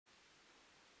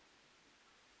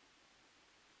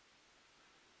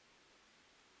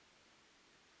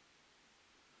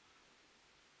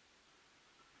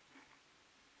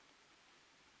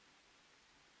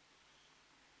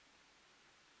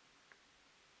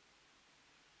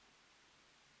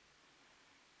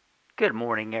Good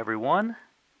morning, everyone.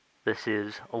 This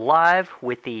is Live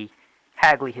with the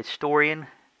Hagley Historian,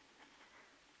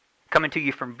 coming to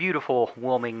you from beautiful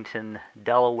Wilmington,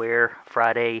 Delaware,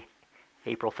 Friday,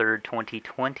 April 3rd,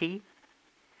 2020.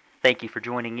 Thank you for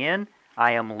joining in.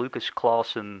 I am Lucas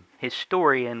Clawson,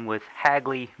 historian with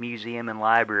Hagley Museum and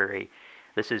Library.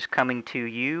 This is coming to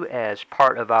you as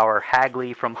part of our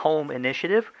Hagley from Home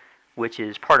initiative, which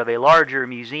is part of a larger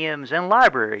Museums and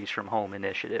Libraries from Home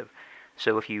initiative.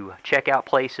 So if you check out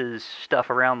places, stuff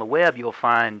around the web, you'll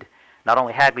find not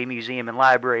only Hagley Museum and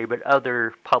Library, but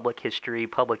other public history,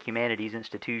 public humanities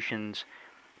institutions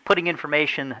putting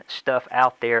information stuff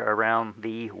out there around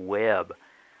the web.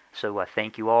 So I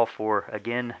thank you all for,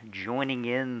 again, joining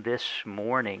in this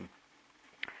morning.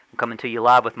 I'm coming to you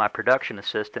live with my production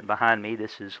assistant behind me.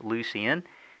 This is Lucien.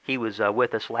 He was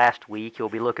with us last week. He'll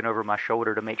be looking over my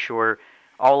shoulder to make sure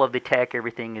all of the tech,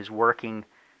 everything is working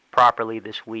properly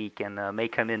this week, and may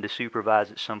come in to supervise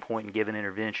at some point and give an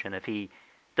intervention if he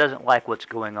doesn't like what's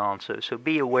going on. So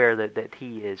be aware that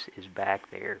he is back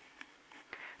there.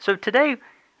 So today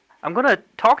I'm going to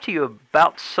talk to you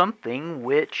about something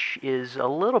which is a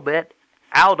little bit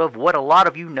out of what a lot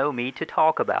of you know me to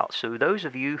talk about. So those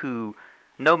of you who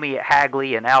know me at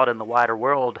Hagley and out in the wider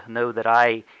world know that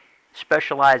I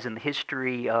specialize in the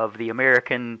history of the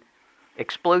American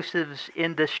explosives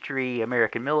industry,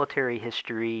 American military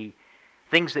history,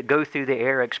 things that go through the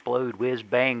air, explode, whiz,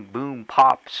 bang, boom,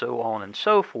 pop, so on and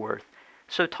so forth.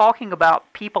 So talking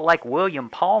about people like William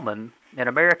Pullman and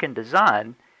American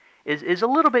design is a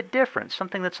little bit different,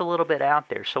 something that's a little bit out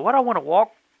there. So what I want to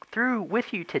walk through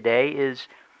with you today is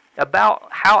about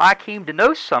how I came to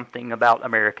know something about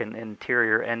American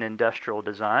interior and industrial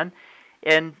design,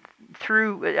 and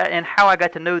how I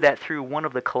got to know that through one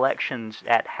of the collections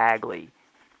at Hagley.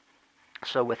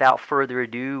 So without further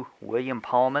ado, William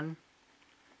Pullman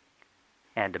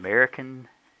and American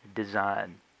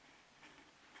design.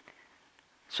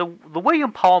 So the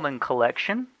William Pullman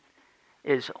collection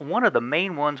is one of the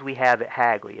main ones we have at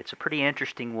Hagley. It's a pretty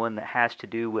interesting one that has to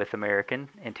do with American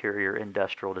interior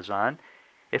industrial design.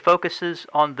 It focuses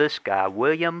on this guy,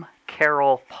 William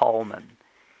Carroll Pullman.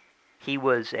 He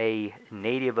was a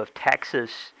native of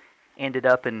Texas, ended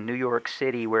up in New York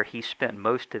City where he spent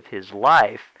most of his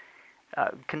life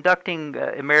conducting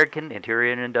American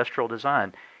interior and industrial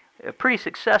design pretty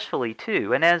successfully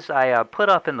too. And as I put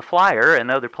up in the flyer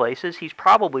and other places, he's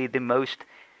probably the most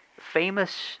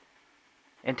famous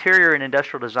interior and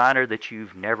industrial designer that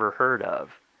you've never heard of.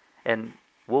 And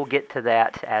we'll get to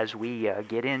that as we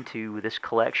get into this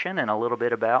collection and a little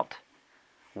bit about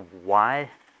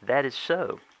why that is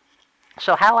so.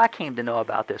 So how I came to know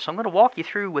about this, I'm going to walk you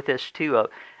through with this too, on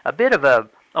a bit of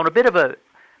a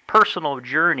personal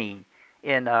journey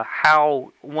in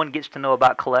how one gets to know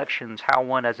about collections, how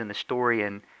one as an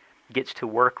historian gets to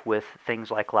work with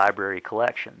things like library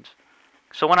collections.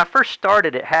 So when I first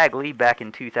started at Hagley back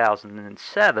in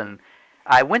 2007,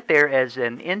 I went there as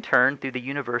an intern through the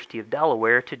University of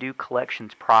Delaware to do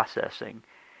collections processing.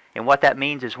 And what that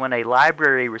means is when a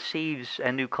library receives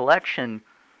a new collection,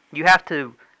 you have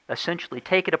to essentially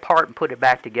take it apart and put it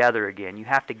back together again. You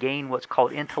have to gain what's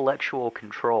called intellectual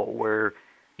control, where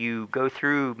you go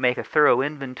through, make a thorough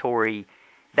inventory.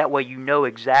 That way you know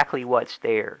exactly what's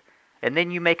there. And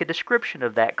then you make a description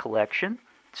of that collection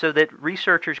so that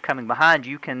researchers coming behind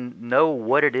you can know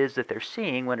what it is that they're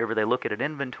seeing whenever they look at an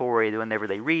inventory, whenever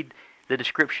they read the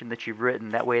description that you've written.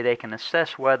 That way they can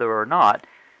assess whether or not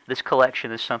this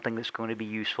collection is something that's going to be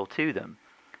useful to them.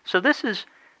 So this is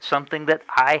something that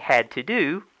I had to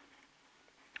do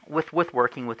with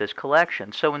working with this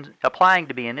collection. So in applying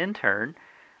to be an intern,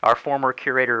 our former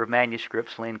curator of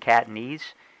manuscripts, Lynn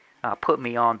Catanese, put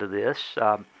me onto this.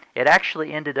 It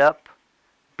actually ended up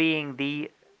being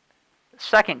the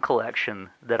second collection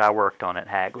that I worked on at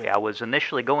Hagley. I was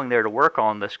initially going there to work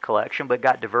on this collection, but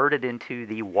got diverted into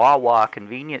the Wawa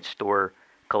convenience store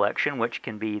collection, which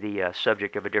can be the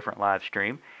subject of a different live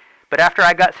stream. But after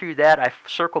I got through that, I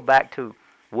circled back to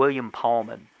William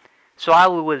Pullman. So I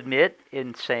will admit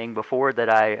in saying before that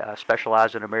I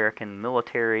specialize in American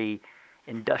military,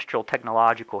 industrial,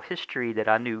 technological history, that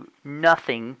I knew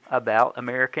nothing about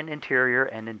American interior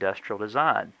and industrial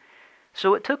design.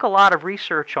 So it took a lot of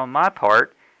research on my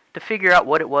part to figure out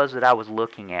what it was that I was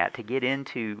looking at, to get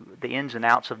into the ins and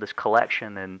outs of this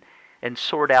collection and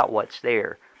sort out what's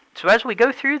there. So as we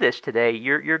go through this today,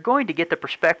 you're going to get the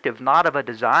perspective not of a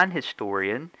design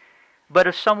historian, but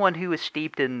of someone who is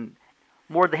steeped in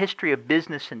more the history of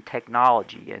business and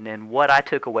technology, and what I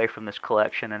took away from this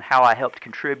collection and how I helped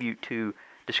contribute to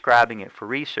describing it for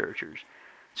researchers.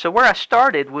 So where I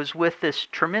started was with this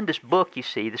tremendous book you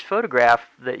see. This photograph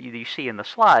that you see in the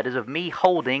slide is of me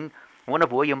holding one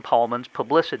of William Pullman's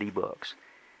publicity books.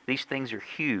 These things are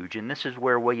huge, and this is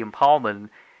where William Pullman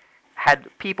had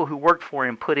people who worked for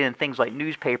him put in things like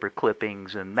newspaper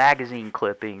clippings and magazine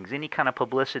clippings, any kind of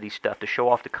publicity stuff to show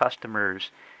off to customers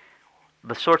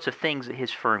the sorts of things that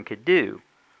his firm could do.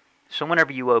 So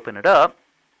whenever you open it up,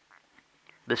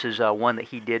 this is one that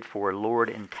he did for Lord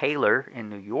and Taylor in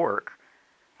New York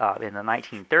in the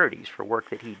 1930s for work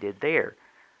that he did there.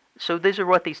 So these are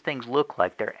what these things look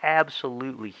like. They're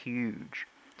absolutely huge.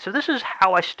 So this is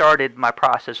how I started my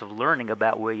process of learning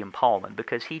about William Pullman,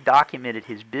 because he documented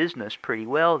his business pretty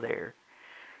well there.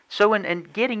 So in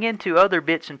getting into other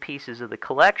bits and pieces of the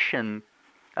collection,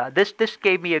 this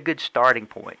gave me a good starting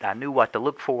point. I knew what to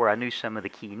look for. I knew some of the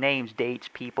key names, dates,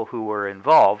 people who were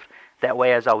involved. That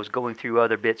way, as I was going through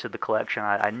other bits of the collection,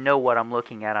 I know what I'm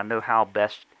looking at. I know how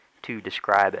best to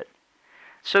describe it.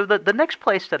 So the next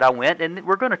place that I went, and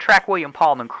we're going to track William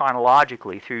Pullman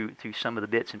chronologically through some of the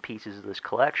bits and pieces of this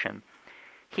collection.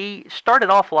 He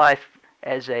started off life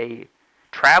as a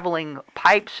traveling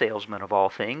pipe salesman of all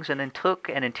things, and then took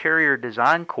an interior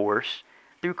design course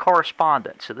through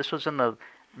correspondence. So this was in the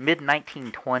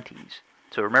mid-1920s.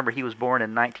 So remember, he was born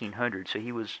in 1900, so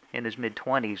he was in his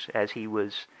mid-20s as he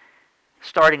was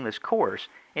starting this course,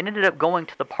 and ended up going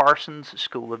to the Parsons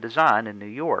School of Design in New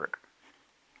York.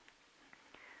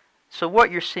 So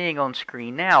what you're seeing on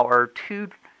screen now are two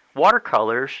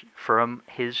watercolors from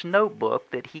his notebook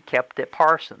that he kept at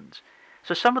Parsons.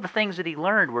 So some of the things that he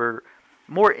learned were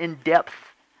more in-depth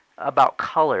about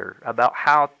color, about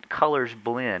how colors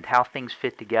blend, how things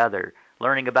fit together,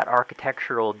 learning about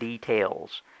architectural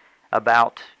details,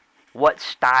 about what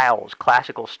styles,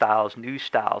 classical styles, new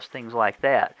styles, things like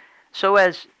that. So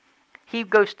as he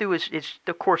goes through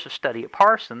the course of study at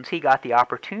Parsons, he got the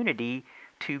opportunity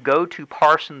to go to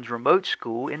Parsons Remote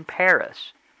School in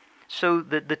Paris. So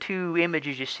the two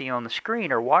images you see on the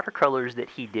screen are watercolors that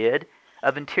he did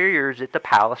of interiors at the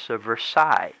Palace of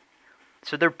Versailles.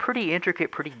 So they're pretty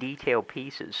intricate, pretty detailed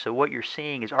pieces. So what you're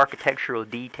seeing is architectural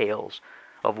details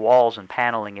of walls and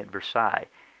paneling at Versailles.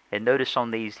 And notice on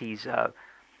these, he's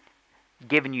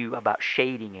given you about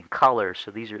shading and color. So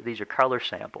these are color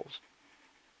samples.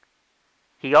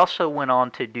 He also went on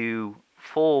to do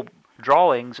full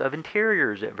drawings of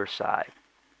interiors at Versailles.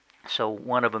 So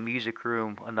one of a music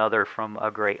room, another from a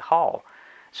great hall.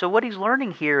 So what he's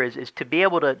learning here is to be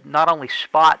able to not only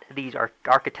spot these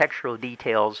architectural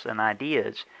details and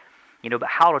ideas, but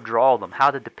how to draw them,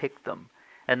 how to depict them,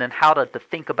 and then how to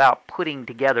think about putting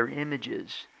together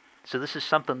images. So this is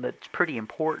something that's pretty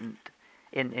important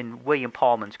in William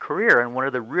Pullman's career, and one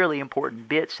of the really important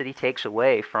bits that he takes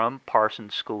away from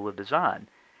Parsons School of Design.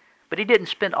 But he didn't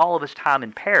spend all of his time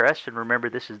in Paris, and remember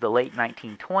this is the late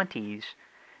 1920s,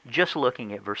 just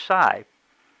looking at Versailles.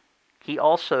 He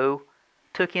also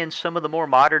took in some of the more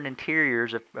modern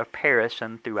interiors of Paris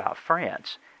and throughout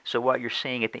France. So what you're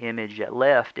seeing at the image at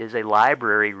left is a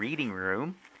library reading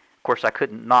room. Of course, I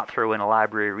couldn't not throw in a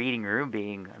library reading room,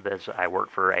 being that I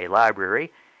work for a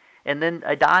library. And then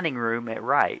a dining room at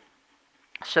right.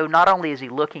 So not only is he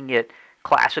looking at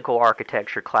classical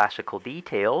architecture, classical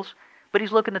details, but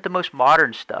he's looking at the most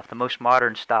modern stuff, the most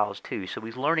modern styles too. So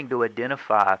he's learning to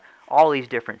identify all these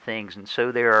different things. And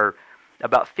so there are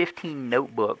about 15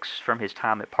 notebooks from his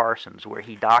time at Parsons where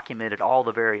he documented all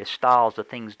the various styles, the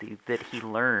things that he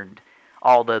learned,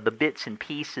 all the bits and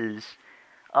pieces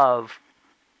of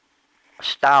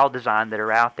style design that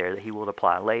are out there that he will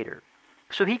apply later.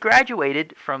 So he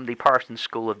graduated from the Parsons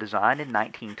School of Design in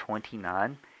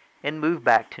 1929 and moved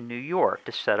back to New York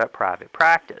to set up private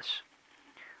practice.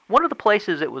 One of the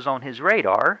places that was on his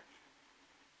radar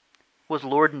was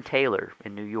Lord and Taylor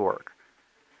in New York.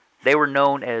 They were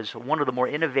known as one of the more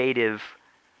innovative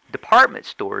department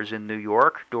stores in New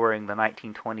York during the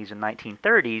 1920s and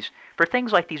 1930s for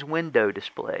things like these window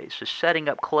displays, so setting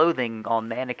up clothing on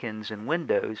mannequins and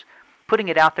windows, putting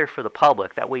it out there for the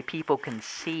public. That way people can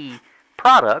see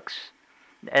products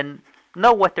and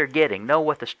know what they're getting, know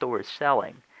what the store is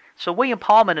selling. So William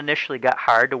Pullman initially got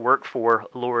hired to work for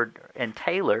Lord and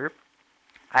Taylor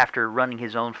after running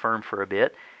his own firm for a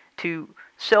bit to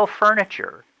sell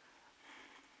furniture.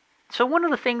 So one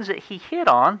of the things that he hit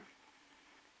on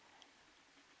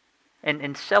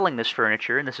in selling this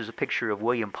furniture, and this is a picture of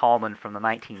William Pullman from the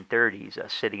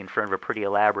 1930s sitting in front of a pretty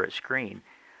elaborate screen.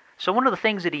 So one of the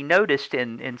things that he noticed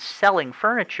in selling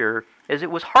furniture is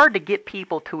it was hard to get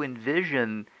people to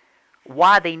envision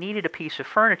why they needed a piece of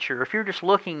furniture if you're just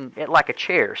looking at like a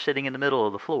chair sitting in the middle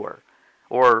of the floor,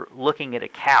 or looking at a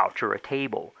couch or a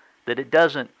table, that it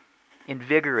doesn't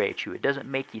invigorate you. It doesn't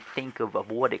make you think of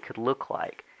what it could look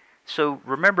like. So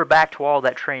remember back to all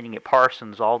that training at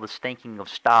Parsons, all this thinking of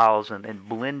styles and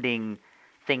blending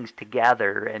things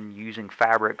together and using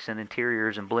fabrics and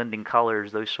interiors and blending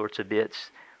colors, those sorts of bits.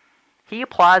 He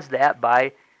applies that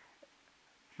by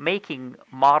making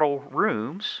model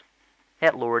rooms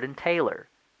at Lord & Taylor.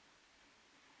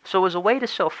 So as a way to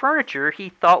sell furniture, he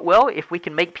thought, well, if we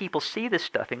can make people see this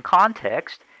stuff in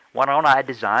context, why don't I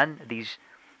design these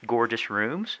gorgeous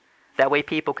rooms? That way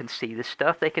people can see this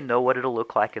stuff. They can know what it'll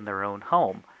look like in their own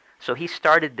home. So he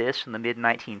started this in the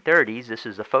mid-1930s. This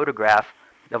is a photograph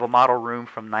of a model room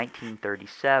from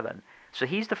 1937. So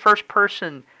he's the first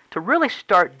person to really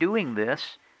start doing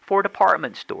this for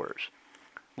department stores.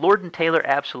 Lord & Taylor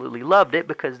absolutely loved it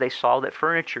because they saw that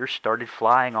furniture started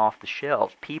flying off the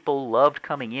shelves. People loved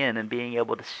coming in and being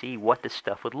able to see what this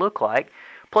stuff would look like,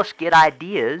 plus get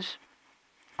ideas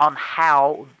on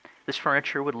how this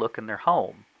furniture would look in their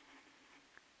home.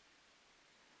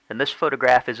 And this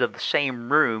photograph is of the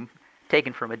same room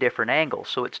taken from a different angle.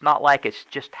 So it's not like it's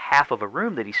just half of a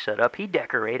room that he set up. He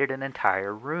decorated an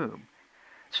entire room.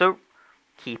 So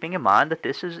keeping in mind that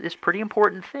this is a pretty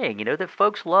important thing, you know, that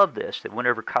folks love this, that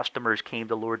whenever customers came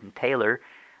to Lord & Taylor,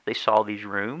 they saw these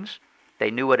rooms,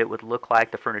 they knew what it would look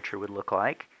like, the furniture would look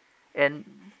like, and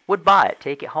would buy it,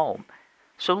 take it home.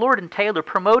 So Lord & Taylor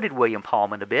promoted William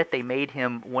Paulman a bit. They made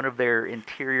him one of their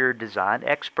interior design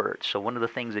experts. So one of the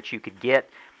things that you could get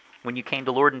when you came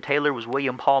to Lord & Taylor was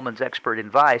William Paulman's expert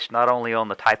advice, not only on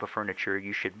the type of furniture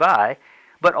you should buy,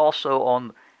 but also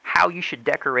on how you should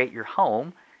decorate your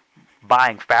home,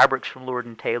 buying fabrics from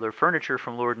Lord & Taylor, furniture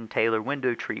from Lord & Taylor,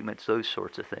 window treatments, those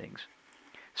sorts of things.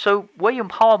 So William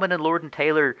Paulman and Lord &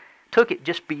 Taylor took it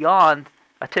just beyond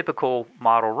a typical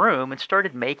model room and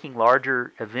started making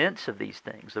larger events of these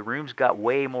things. The rooms got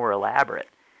way more elaborate.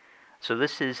 So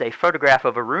this is a photograph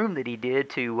of a room that he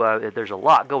did to, there's a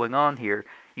lot going on here,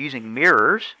 using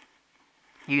mirrors,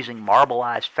 using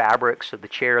marbleized fabrics. So the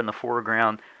chair in the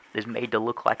foreground is made to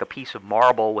look like a piece of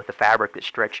marble with the fabric that's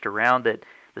stretched around it.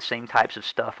 The same types of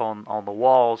stuff on the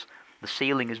walls. The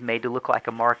ceiling is made to look like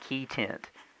a marquee tent.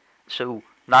 So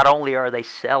not only are they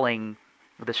selling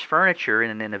this furniture in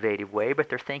an innovative way, but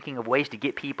they're thinking of ways to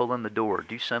get people in the door,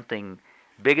 do something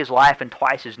big as life and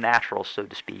twice as natural, so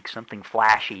to speak, something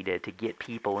flashy to get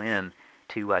people in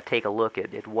to take a look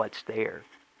at what's there.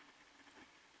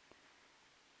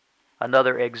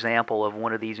 Another example of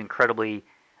one of these incredibly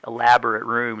elaborate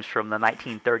rooms from the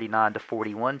 1939 to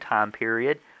 41 time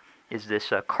period is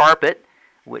this carpet,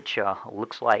 which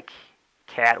looks like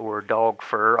cat or dog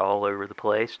fur all over the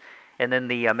place. And then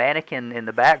the mannequin in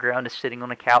the background is sitting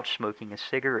on a couch smoking a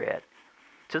cigarette.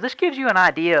 So this gives you an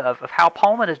idea of how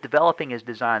Paulman is developing his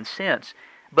design sense,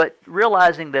 but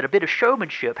realizing that a bit of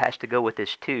showmanship has to go with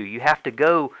this too. You have to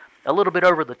go a little bit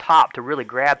over the top to really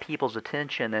grab people's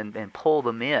attention and pull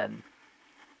them in.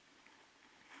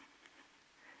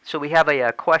 So we have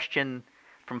a question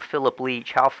from Philip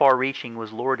Leach. How far-reaching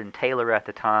was Lord & Taylor at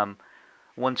the time?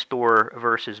 One store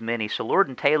versus many. So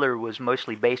Lord & Taylor was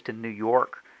mostly based in New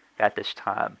York at this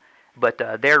time, but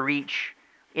their reach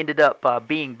ended up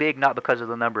being big not because of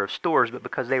the number of stores, but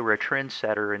because they were a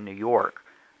trendsetter in New York.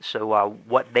 So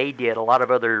what they did, a lot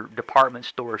of other department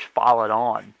stores followed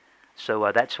on.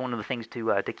 So that's one of the things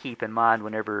to keep in mind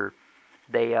whenever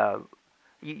they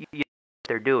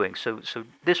they're doing. So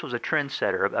this was a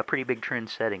trendsetter, a pretty big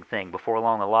trend-setting thing. Before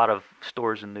long, a lot of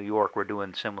stores in New York were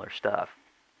doing similar stuff.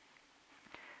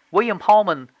 William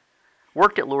Paulman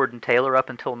worked at Lord & Taylor up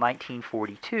until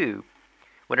 1942,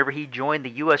 whenever he joined the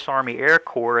U.S. Army Air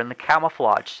Corps in the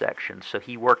camouflage section. So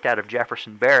he worked out of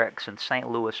Jefferson Barracks in St.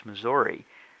 Louis, Missouri.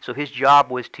 So his job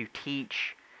was to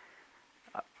teach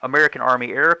American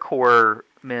Army Air Corps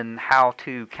men how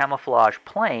to camouflage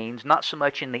planes, not so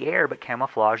much in the air, but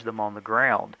camouflage them on the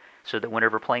ground, so that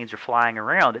whenever planes are flying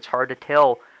around, it's hard to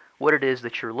tell what it is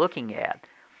that you're looking at.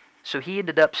 So he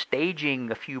ended up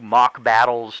staging a few mock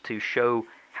battles to show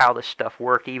how this stuff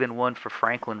worked, even one for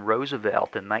Franklin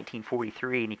Roosevelt in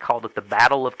 1943, and he called it the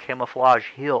Battle of Camouflage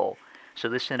Hill. So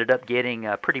this ended up getting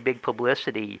pretty big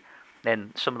publicity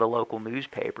in some of the local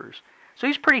newspapers. So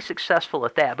he's pretty successful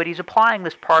at that, but he's applying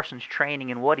this Parsons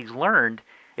training and what he's learned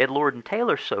at Lord &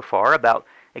 Taylor so far about,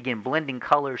 again, blending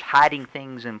colors, hiding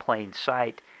things in plain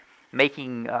sight,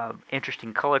 making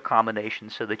interesting color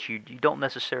combinations so that you don't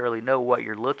necessarily know what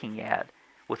you're looking at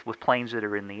with planes that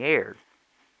are in the air.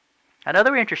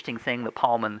 Another interesting thing that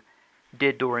Paulman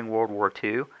did during World War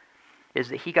II is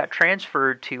that he got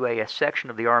transferred to a section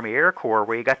of the Army Air Corps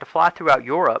where he got to fly throughout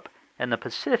Europe and the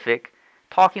Pacific,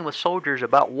 talking with soldiers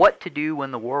about what to do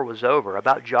when the war was over,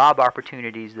 about job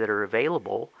opportunities that are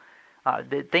available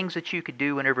the things that you could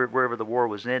do wherever the war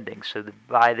was ending. So that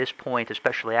by this point,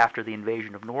 especially after the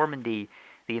invasion of Normandy,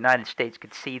 the United States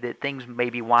could see that things may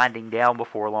be winding down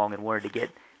before long and wanted to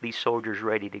get these soldiers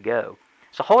ready to go.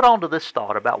 So hold on to this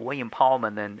thought about William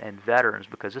Paulman and veterans,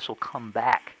 because this will come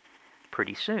back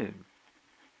pretty soon.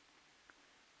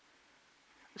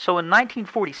 So in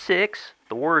 1946,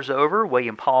 the war is over.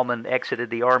 William Paulman exited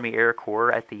the Army Air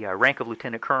Corps at the rank of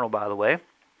lieutenant colonel, by the way.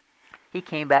 He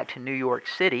came back to New York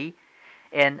City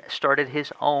and started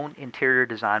his own interior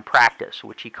design practice,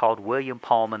 which he called William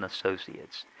Paulman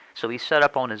Associates. So he set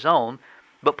up on his own,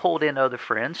 but pulled in other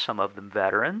friends, some of them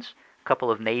veterans, a couple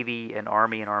of Navy and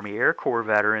Army Air Corps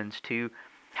veterans, to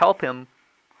help him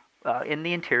in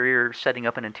the interior, setting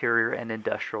up an interior and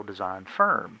industrial design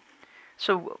firm.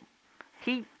 So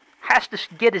he has to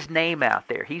get his name out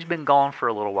there. He's been gone for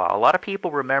a little while. A lot of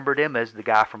people remembered him as the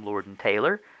guy from Lord and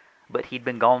Taylor, but he'd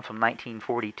been gone from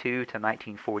 1942 to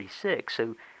 1946.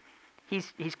 So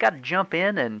he's got to jump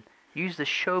in and use the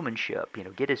showmanship,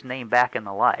 get his name back in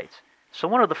the lights. So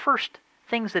one of the first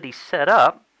things that he set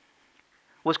up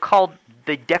was called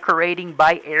the Decorating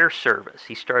by Air Service.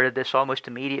 He started this almost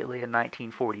immediately in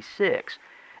 1946.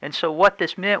 And so what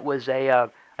this meant was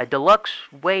a deluxe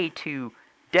way to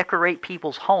decorate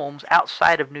people's homes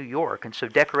outside of New York. And so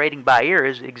decorating by ear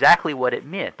is exactly what it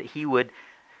meant, that he would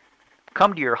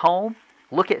come to your home,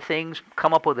 look at things,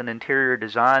 come up with an interior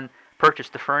design, purchase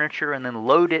the furniture, and then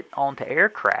load it onto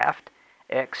aircraft,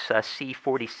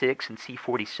 C-46 and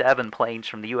C-47 planes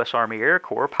from the U.S. Army Air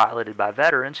Corps, piloted by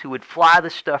veterans, who would fly the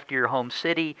stuff to your home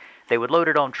city. They would load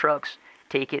it on trucks,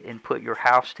 take it, and put your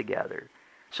house together.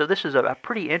 So this is a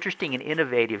pretty interesting and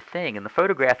innovative thing. And the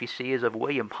photograph you see is of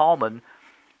William Paulman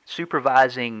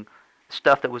supervising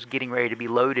stuff that was getting ready to be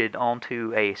loaded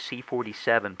onto a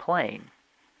C-47 plane.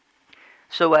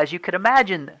 So as you could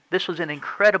imagine, this was an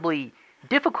incredibly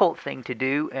difficult thing to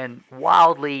do and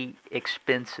wildly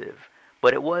expensive.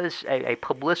 But it was a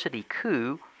publicity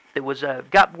coup that was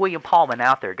got William Paulman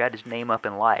out there, got his name up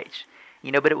in lights.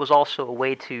 But it was also a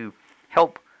way to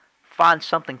help find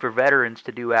something for veterans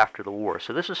to do after the war.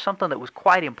 So this is something that was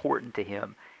quite important to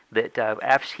him, that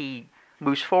as he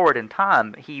moves forward in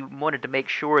time, he wanted to make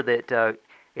sure that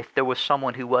if there was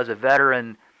someone who was a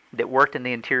veteran that worked in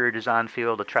the interior design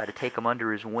field, to try to take them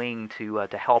under his wing to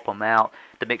help them out,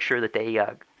 to make sure that they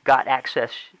got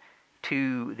access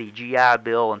to the GI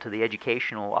Bill and to the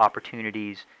educational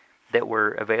opportunities that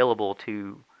were available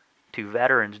to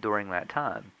veterans during that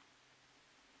time.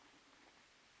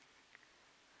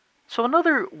 So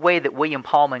another way that William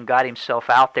Paulman got himself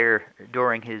out there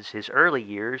during his early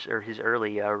years, or his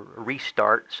early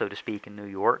restart, so to speak, in New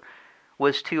York,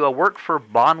 was to work for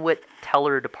Bonwit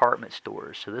Teller department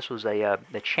stores. So this was a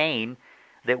chain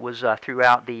that was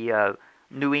throughout the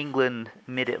New England,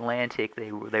 Mid-Atlantic.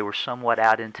 They were somewhat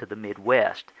out into the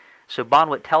Midwest. So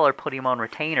Bonwit Teller put him on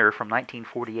retainer from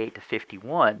 1948 to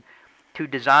 51 to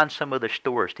design some of their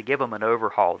stores, to give them an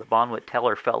overhaul. The Bonwit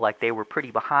Teller felt like they were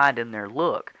pretty behind in their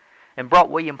look, and brought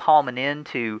William Paulman in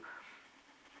to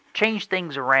change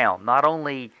things around, not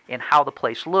only in how the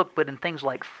place looked, but in things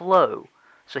like flow.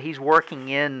 So he's working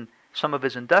in some of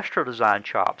his industrial design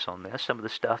chops on this, some of the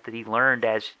stuff that he learned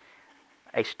as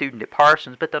a student at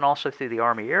Parsons, but then also through the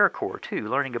Army Air Corps too,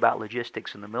 learning about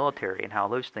logistics in the military and how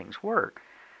those things work.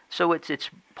 So it's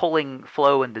pulling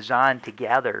flow and design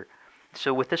together.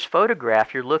 So with this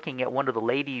photograph, you're looking at one of the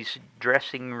ladies'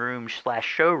 dressing rooms /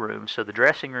 showrooms. So the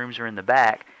dressing rooms are in the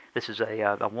back. This is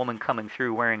a woman coming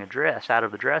through wearing a dress out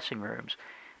of the dressing rooms.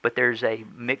 But there's a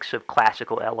mix of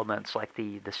classical elements like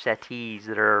the settees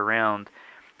that are around.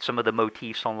 Some of the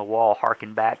motifs on the wall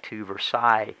harken back to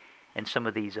Versailles, and some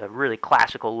of these really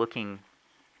classical looking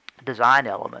design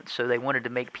elements. So they wanted to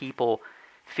make people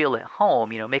feel at home,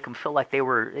 make them feel like they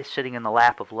were sitting in the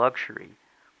lap of luxury.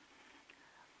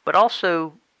 But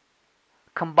also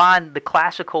combine the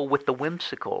classical with the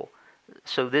whimsical.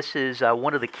 So this is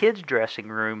one of the kids' dressing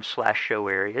rooms / show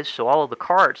areas. So all of the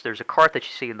carts, there's a cart that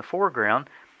you see in the foreground,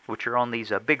 which are on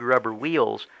these big rubber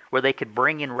wheels, where they could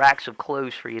bring in racks of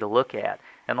clothes for you to look at.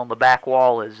 And on the back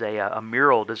wall is a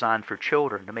mural designed for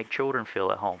children, to make children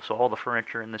feel at home. So all the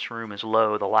furniture in this room is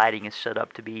low. The lighting is set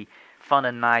up to be fun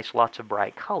and nice, lots of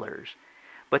bright colors.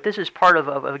 But this is part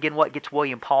of again, what gets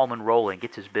William Paulman rolling,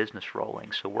 gets his business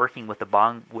rolling. So working with the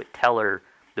Bonwit Teller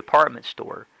department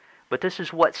store. But this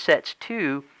is what sets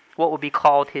to what would be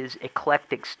called his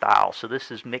eclectic style. So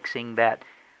this is mixing that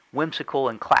whimsical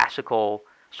and classical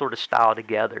sort of style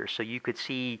together. So you could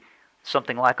see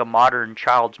something like a modern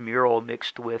child's mural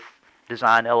mixed with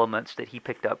design elements that he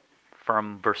picked up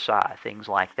from Versailles, things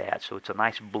like that. So it's a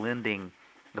nice blending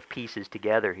of pieces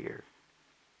together here.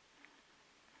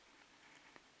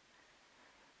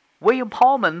 William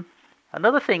Paulman,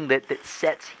 another thing that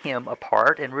sets him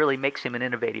apart and really makes him an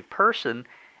innovative person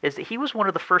is that he was one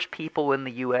of the first people in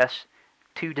the U.S.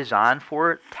 to design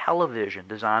for television,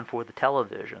 design for the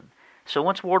television. So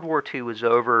once World War II was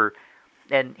over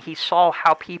and he saw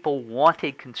how people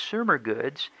wanted consumer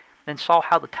goods and saw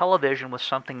how the television was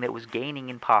something that was gaining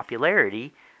in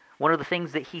popularity, one of the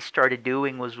things that he started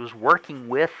doing was working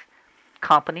with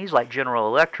companies like General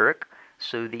Electric.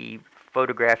 So the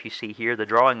photograph you see here, the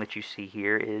drawing that you see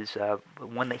here, is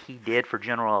one that he did for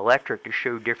General Electric to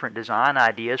show different design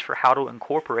ideas for how to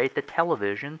incorporate the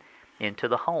television into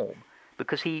the home.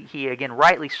 Because he again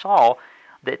rightly saw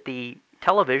that the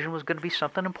television was going to be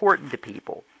something important to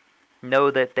people. Know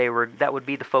that that would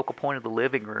be the focal point of the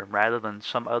living room rather than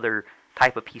some other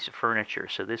type of piece of furniture.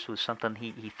 So this was something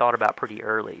he thought about pretty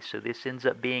early. So this ends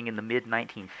up being in the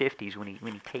mid-1950s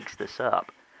when he takes this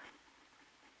up.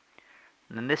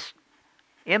 And this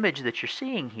image that you're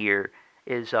seeing here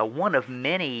is one of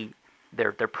many.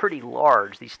 They're pretty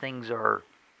large. These things are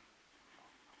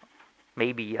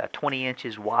maybe 20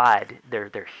 inches wide.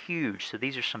 They're huge. So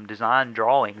these are some design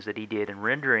drawings that he did and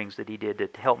renderings that he did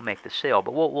to help make the sale.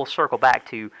 But we'll circle back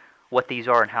to what these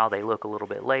are and how they look a little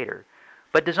bit later.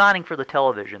 But designing for the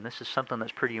television, this is something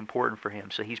that's pretty important for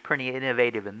him. So he's pretty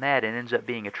innovative in that and ends up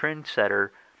being a trendsetter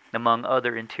among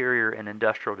other interior and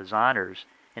industrial designers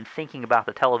and thinking about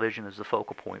the television as the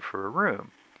focal point for a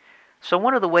room. So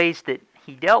one of the ways that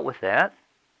he dealt with that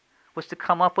was to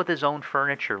come up with his own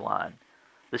furniture line.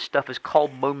 This stuff is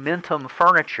called momentum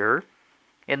furniture,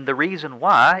 and the reason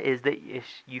why is that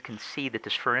you can see that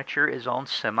this furniture is on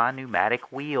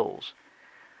semi-pneumatic wheels.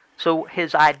 So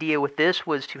his idea with this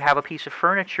was to have a piece of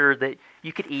furniture that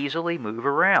you could easily move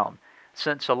around.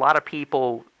 Since a lot of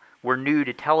people were new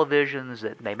to televisions,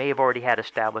 that they may have already had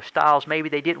established styles, maybe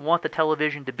they didn't want the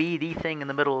television to be the thing in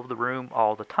the middle of the room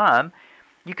all the time,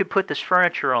 you could put this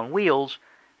furniture on wheels,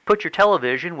 put your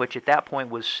television, which at that point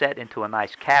was set into a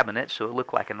nice cabinet, so it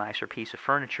looked like a nicer piece of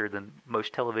furniture than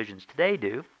most televisions today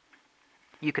do.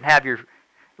 You can have your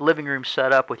living room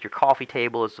set up with your coffee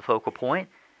table as the focal point.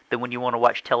 Then when you want to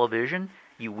watch television,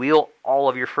 you wheel all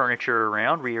of your furniture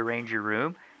around, rearrange your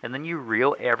room, and then you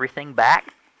reel everything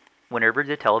back whenever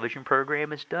the television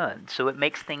program is done. So it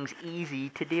makes things easy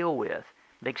to deal with,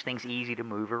 makes things easy to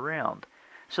move around.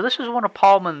 So this was one of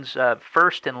Paulman's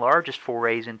first and largest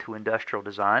forays into industrial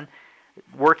design,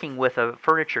 working with a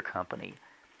furniture company.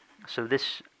 So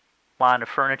this line of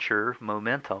furniture,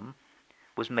 Momentum,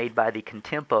 was made by the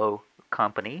Contempo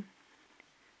company,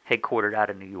 headquartered out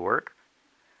of New York.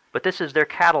 But this is their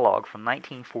catalog from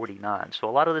 1949. So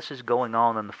a lot of this is going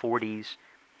on in the 40s,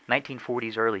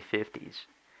 1940s, early 50s.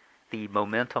 The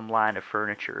Momentum line of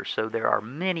furniture. So there are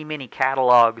many, many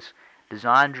catalogs,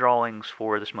 design drawings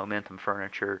for this Momentum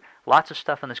furniture. Lots of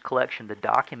stuff in this collection to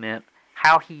document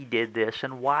how he did this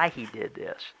and why he did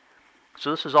this.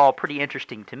 So this is all pretty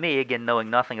interesting to me, again, knowing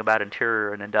nothing about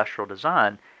interior and industrial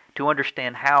design, to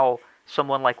understand how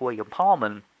someone like William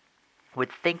Paulman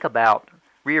would think about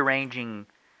rearranging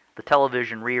the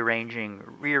television,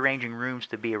 rearranging rooms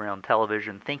to be around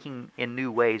television, thinking in new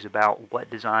ways about what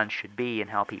design should be and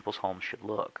how people's homes should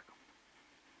look.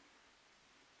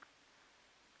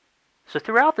 So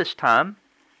throughout this time,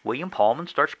 William Paulman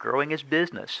starts growing his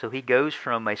business. So he goes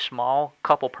from a small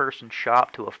couple-person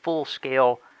shop to a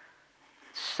full-scale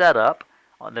setup.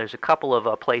 There's a couple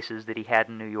of places that he had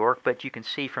in New York, but you can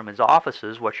see from his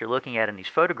offices what you're looking at in these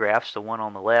photographs. The one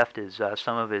on the left is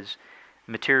some of his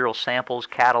material samples,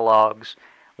 catalogs.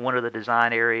 One of the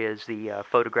design areas, the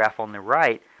photograph on the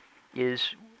right,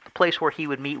 is the place where he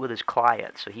would meet with his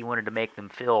clients. So he wanted to make them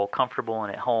feel comfortable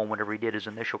and at home whenever he did his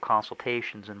initial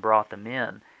consultations and brought them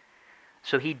in.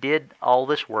 So he did all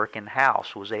this work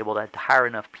in-house, was able to hire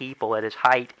enough people. At his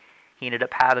height, he ended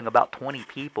up having about 20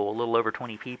 people, a little over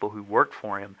 20 people who worked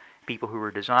for him, people who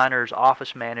were designers,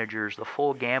 office managers, the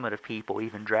full gamut of people,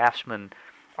 even draftsmen,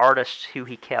 artists who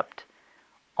he kept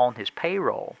on his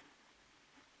payroll.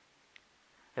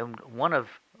 And one of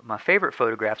my favorite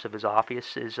photographs of his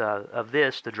office is of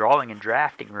this, the drawing and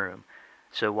drafting room.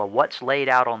 So what's laid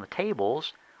out on the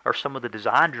tables are some of the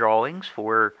design drawings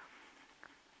for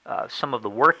some of the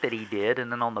work that he did,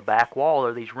 and then on the back wall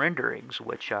are these renderings,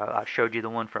 which I showed you the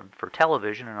one for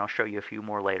television, and I'll show you a few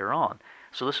more later on.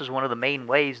 So this is one of the main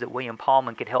ways that William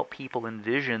Paulman could help people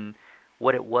envision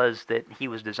what it was that he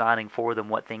was designing for them,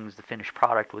 what things the finished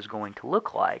product was going to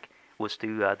look like, was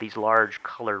through these large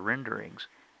color renderings.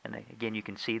 And again, you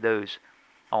can see those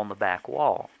on the back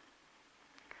wall.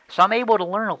 So I'm able to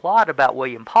learn a lot about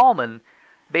William Paulman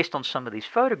based on some of these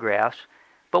photographs,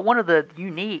 but one of the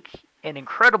unique and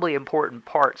incredibly important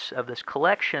parts of this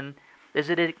collection is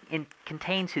that it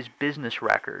contains his business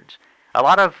records. A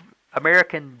lot of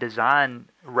American design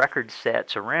record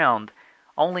sets around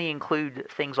only include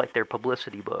things like their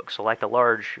publicity books, so like the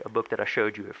large book that I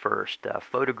showed you at first,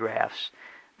 photographs,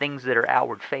 things that are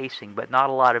outward facing, but not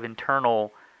a lot of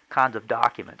internal kinds of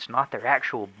documents, not their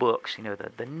actual books,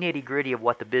 the nitty gritty of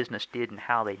what the business did and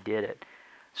how they did it.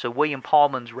 So William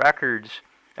Paulman's records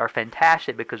are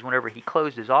fantastic because whenever he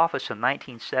closed his office in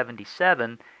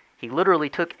 1977, he literally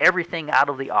took everything out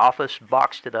of the office,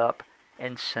 boxed it up,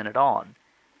 and sent it on.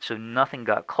 So nothing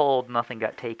got culled, nothing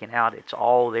got taken out. It's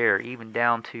all there, even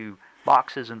down to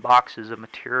boxes and boxes of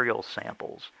material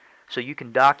samples. So you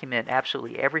can document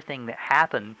absolutely everything that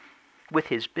happened with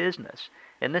his business.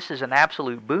 And this is an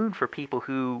absolute boon for people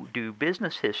who do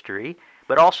business history,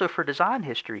 but also for design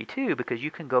history too, because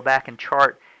you can go back and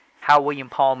chart how William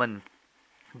Paulman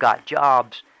got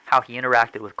jobs, how he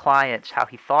interacted with clients, how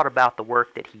he thought about the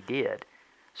work that he did.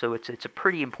 So it's a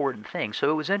pretty important thing. So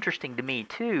it was interesting to me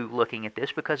too, looking at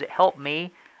this, because it helped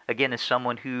me, again, as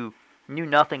someone who knew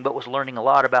nothing but was learning a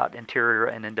lot about interior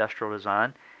and industrial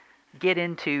design, get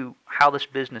into how this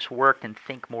business worked and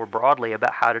think more broadly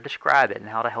about how to describe it and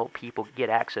how to help people get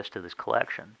access to this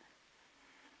collection.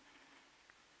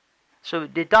 So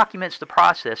it documents the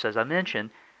process, as I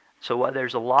mentioned. So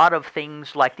there's a lot of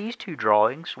things like these two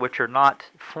drawings, which are not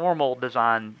formal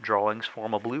design drawings,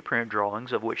 formal blueprint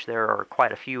drawings, of which there are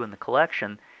quite a few in the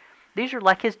collection. These are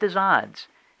like his designs,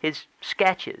 his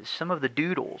sketches, some of the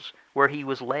doodles, where he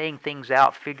was laying things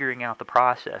out, figuring out the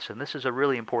process. And this is a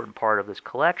really important part of this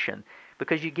collection,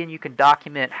 because again, you can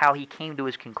document how he came to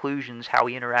his conclusions, how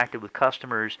he interacted with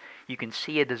customers. You can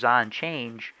see a design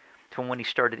change from when he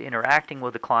started interacting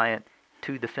with the client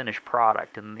to the finished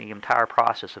product, and the entire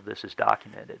process of this is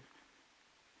documented.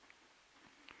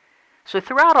 So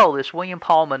throughout all this, William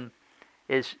Paulman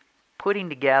is putting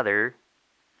together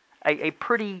a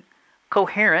pretty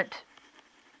coherent,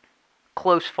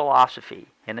 close philosophy,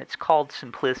 and it's called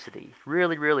simplicity.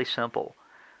 Really, really simple.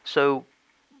 So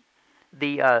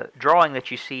the drawing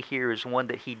that you see here is one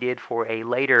that he did for a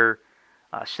later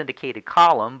syndicated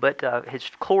column, but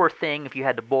his core thing, if you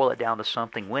had to boil it down to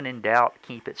something, when in doubt,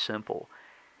 keep it simple.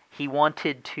 He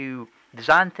wanted to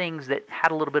design things that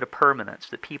had a little bit of permanence,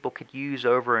 that people could use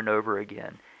over and over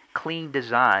again. Clean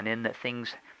design, in that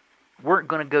things weren't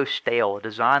going to go stale. A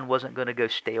design wasn't going to go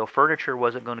stale. Furniture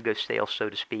wasn't going to go stale, so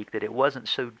to speak, that it wasn't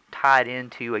so tied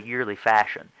into a yearly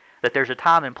fashion. That there's a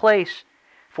time and place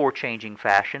for changing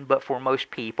fashion, but for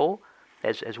most people,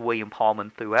 as William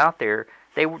Paulman threw out there,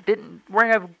 they weren't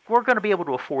going to be able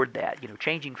to afford that.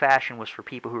 Changing fashion was for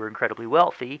people who were incredibly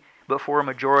wealthy, but for a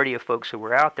majority of folks who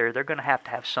were out there, they're going to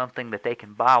have something that they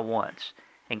can buy once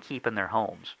and keep in their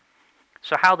homes.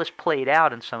 So how this played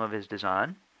out in some of his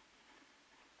design.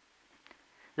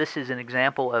 This is an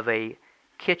example of a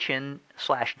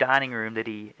kitchen/dining room that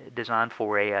he designed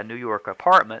for a New York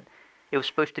apartment. It was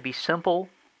supposed to be simple,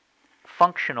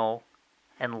 functional,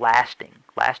 and lasting.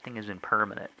 Lasting is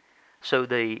impermanent. So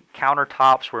the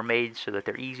countertops were made so that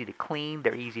they're easy to clean,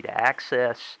 they're easy to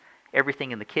access,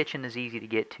 everything in the kitchen is easy to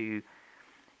get to.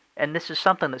 And this is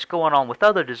something that's going on with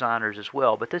other designers as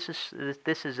well, but this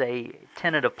is a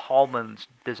tenet of Paulman's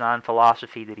design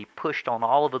philosophy that he pushed on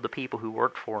all of the people who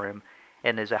worked for him,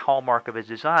 and is a hallmark of his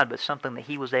design, but something that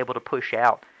he was able to push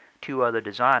out to other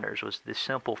designers, was this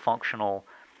simple, functional,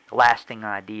 lasting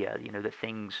idea, that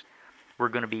things were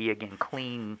going to be, again,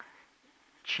 clean,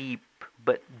 cheap,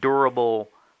 but durable,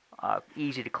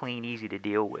 easy to clean, easy to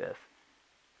deal with.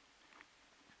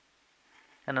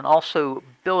 And then also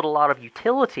build a lot of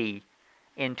utility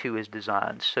into his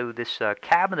designs. So this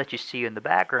cabinet that you see in the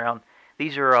background,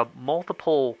 these are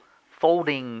multiple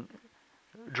folding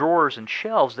drawers and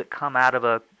shelves that come out of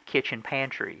a kitchen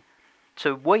pantry.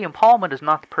 So William Paulman is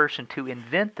not the person to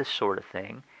invent this sort of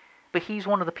thing, but he's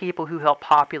one of the people who helped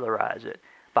popularize it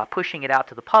by pushing it out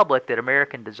to the public that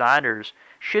American designers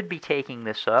should be taking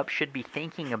this up, should be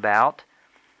thinking about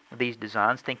these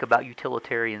designs, think about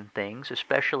utilitarian things,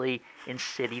 especially in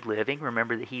city living.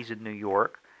 Remember that he's in New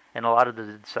York, and a lot of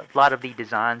the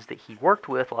designs that he worked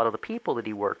with, a lot of the people that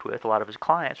he worked with, a lot of his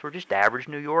clients were just average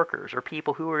New Yorkers or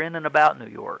people who were in and about New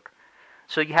York.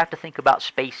 So you have to think about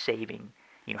space saving.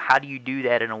 How do you do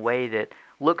that in a way that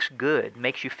looks good,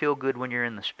 makes you feel good when you're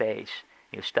in the space?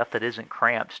 Stuff that isn't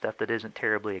cramped, stuff that isn't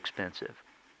terribly expensive.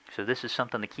 So this is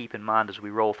something to keep in mind as we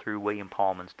roll through William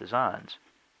Paulman's designs.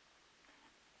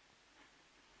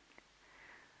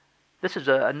 This is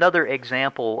another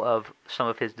example of some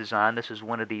of his design. This is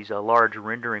one of these large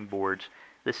rendering boards.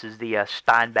 This is the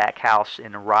Steinbach House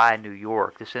in Rye, New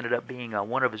York. This ended up being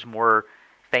one of his more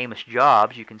famous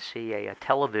jobs. You can see a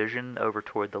television over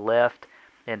toward the left.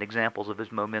 and examples of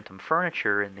his Momentum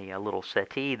furniture in the little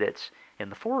settee that's in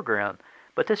the foreground.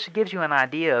 But this gives you an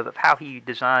idea of how he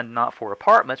designed not for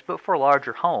apartments, but for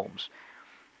larger homes.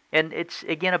 And it's,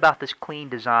 again, about this clean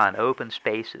design, open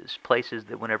spaces, places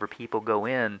that whenever people go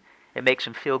in, it makes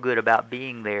them feel good about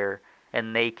being there,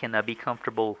 and they can be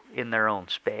comfortable in their own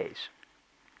space.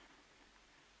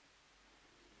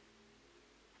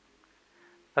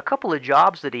 A couple of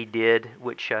jobs that he did,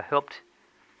 which helped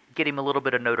get him a little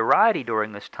bit of notoriety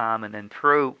during this time and then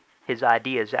throw his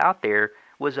ideas out there,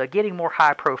 was getting more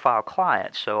high-profile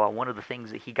clients. So one of the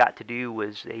things that he got to do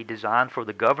was a design for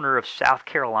the governor of South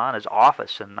Carolina's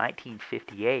office in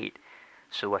 1958.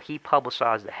 So he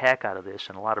publicized the heck out of this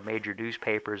in a lot of major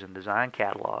newspapers and design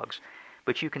catalogs.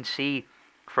 But you can see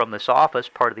from this office,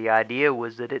 part of the idea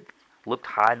was that it looked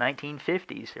high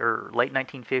 1950s, or late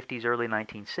 1950s, early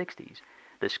 1960s.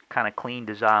 This kind of clean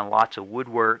design, lots of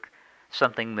woodwork,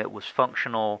 something that was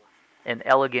functional and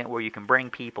elegant where you can bring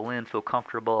people in, feel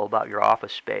comfortable about your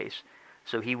office space.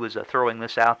 So he was throwing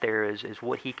this out there as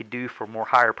what he could do for more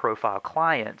higher profile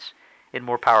clients and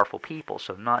more powerful people,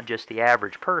 so not just the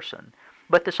average person.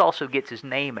 But this also gets his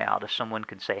name out. If someone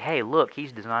can say, hey, look,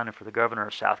 he's designing for the governor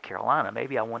of South Carolina,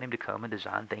 maybe I want him to come and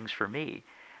design things for me.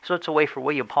 So it's a way for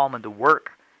William Paulman to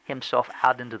work himself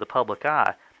out into the public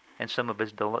eye and some of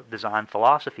his design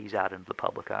philosophies out into the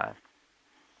public eye.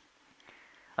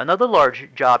 Another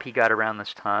large job he got around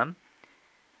this time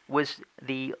was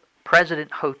the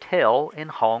President Hotel in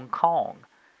Hong Kong.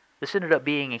 This ended up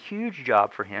being a huge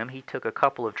job for him. He took a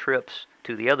couple of trips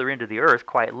to the other end of the earth,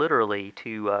 quite literally,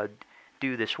 to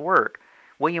do this work.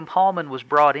 William Paulman was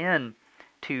brought in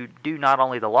to do not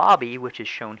only the lobby, which is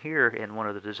shown here in one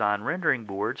of the design rendering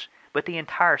boards, but the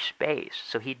entire space.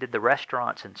 So he did the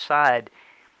restaurants inside,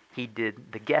 he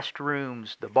did the guest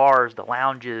rooms, the bars, the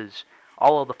lounges,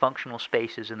 all of the functional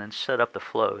spaces, and then set up the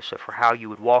flow. So for how you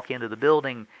would walk into the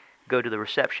building, go to the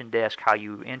reception desk, how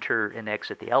you enter and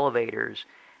exit the elevators,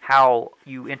 how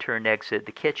you enter and exit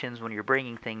the kitchens when you're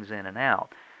bringing things in and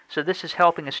out. So this is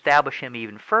helping establish him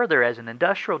even further as an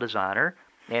industrial designer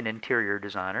and interior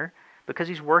designer, because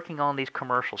he's working on these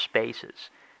commercial spaces.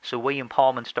 So William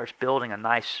Paulman starts building a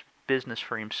nice business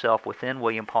for himself within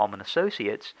William Paulman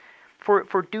Associates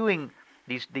for doing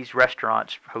these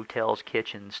restaurants, hotels,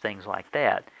 kitchens, things like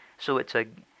that. So it's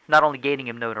not only gaining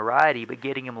him notoriety, but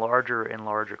getting him larger and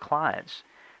larger clients.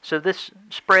 So this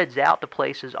spreads out to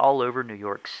places all over New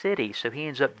York City. So he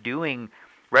ends up doing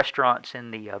restaurants in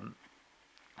the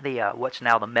what's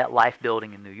now the MetLife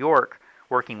building in New York,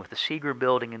 working with the Seagram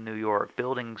building in New York,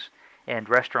 buildings and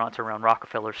restaurants around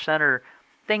Rockefeller Center,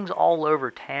 things all over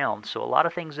town. So a lot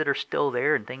of things that are still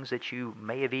there and things that you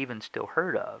may have even still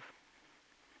heard of.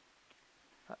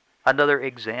 Another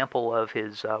example of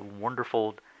his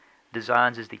wonderful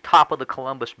designs is the top of the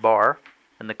Columbus Bar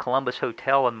and the Columbus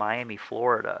Hotel in Miami,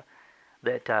 Florida.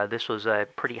 This was a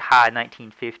pretty high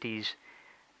 1950s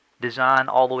design,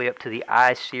 all the way up to the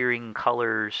eye-searing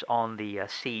colors on the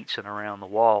seats and around the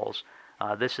walls.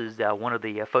 This is one of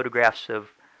the photographs of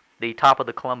the top of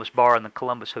the Columbus Bar and the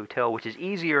Columbus Hotel, which is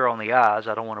easier on the eyes.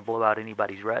 I don't want to blow out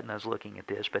anybody's retinas looking at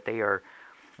this, but they are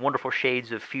wonderful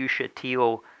shades of fuchsia,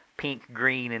 teal, pink,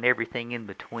 green, and everything in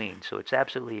between. So it's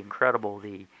absolutely incredible,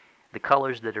 the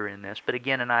colors that are in this. But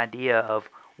again, an idea of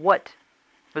what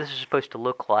this is supposed to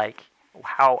look like,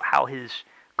 how his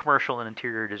commercial and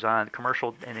interior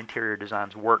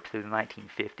designs worked through the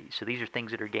 1950s. So these are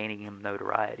things that are gaining him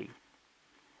notoriety.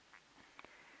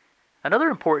 Another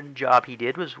important job he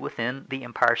did was within the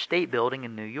Empire State Building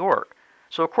in New York.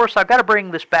 So of course I've got to bring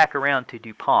this back around to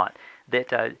DuPont,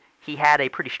 that he had a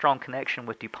pretty strong connection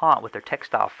with DuPont with their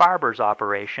textile fibers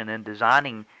operation and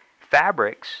designing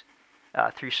fabrics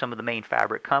through some of the main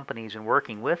fabric companies and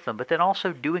working with them, but then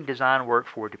also doing design work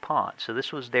for DuPont. So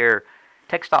this was their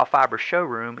textile fiber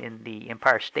showroom in the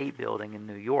Empire State Building in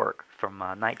New York from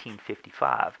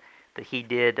 1955. That he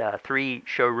did 3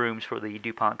 showrooms for the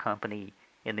DuPont company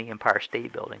in the Empire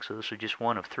State Building. So this was just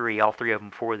one of 3, all 3 of them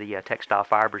for the textile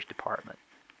fibers department.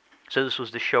 So this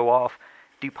was to show off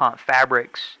DuPont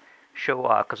fabrics,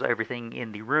 because everything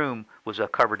in the room was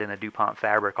covered in a DuPont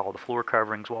fabric. All the floor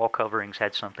coverings, wall coverings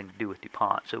had something to do with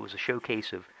DuPont. So it was a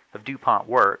showcase of DuPont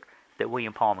work that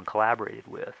William Paulman collaborated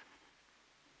with.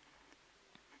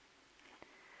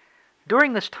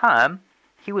 During this time,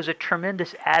 he was a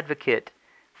tremendous advocate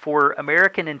for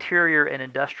American interior and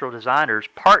industrial designers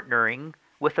partnering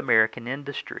with American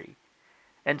industry.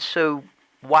 And so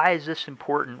why is this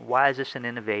important? Why is this an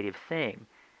innovative thing?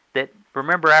 That,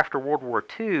 remember, after World War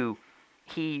II,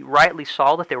 he rightly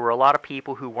saw that there were a lot of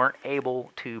people who weren't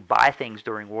able to buy things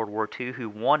during World War II who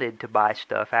wanted to buy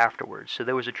stuff afterwards. So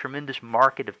there was a tremendous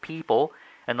market of people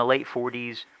in the late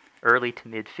 40s, early to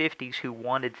mid 50s who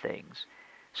wanted things.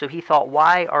 So he thought,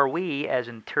 why are we as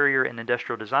interior and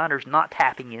industrial designers not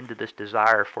tapping into this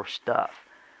desire for stuff?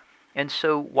 And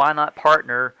so why not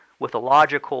partner with a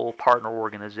logical partner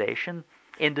organization,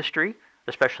 industry,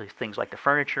 especially things like the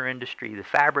furniture industry, the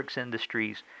fabrics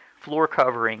industries, floor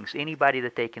coverings, anybody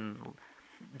that they can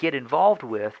get involved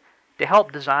with to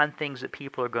help design things that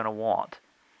people are going to want.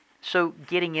 So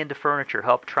getting into furniture,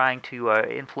 help trying to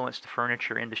influence the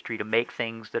furniture industry to make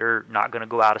things that are not going to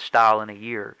go out of style in a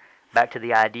year. Back to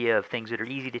the idea of things that are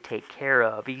easy to take care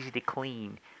of, easy to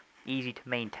clean, easy to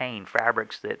maintain,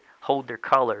 fabrics that hold their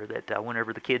color, that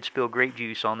whenever the kids spill grape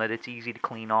juice on it, it's easy to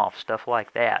clean off, stuff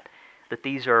like that. That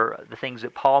these are the things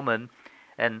that Paulman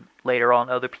and later on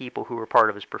other people who were part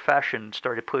of his profession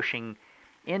started pushing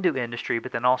into industry,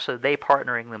 but then also they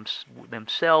partnering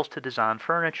themselves to design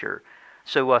furniture.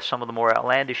 So some of the more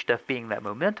outlandish stuff being that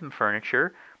momentum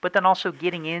furniture, but then also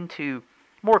getting into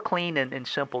more clean and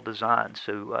simple designs.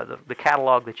 So the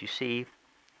catalog that you see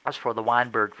is for the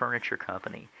Weinberg Furniture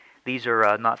Company. These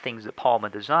are not things that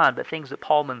Paulman designed, but things that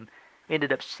Paulman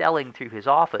ended up selling through his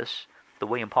office, the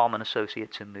William Paulman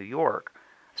Associates in New York.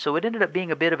 So it ended up being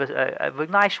a bit of a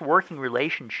nice working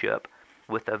relationship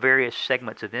with various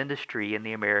segments of industry in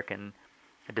the American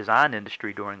design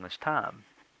industry during this time.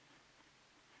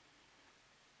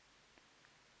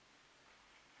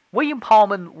 William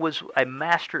Paulman was a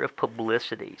master of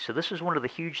publicity, so this is one of the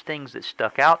huge things that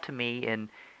stuck out to me in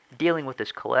dealing with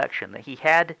this collection, that he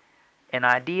had an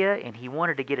idea and he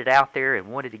wanted to get it out there and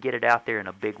wanted to get it out there in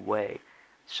a big way.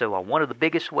 So one of the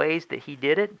biggest ways that he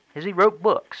did it is he wrote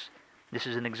books. This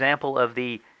is an example of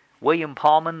the William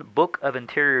Paulman Book of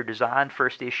Interior Design,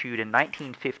 first issued in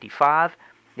 1955.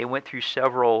 It went through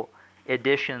several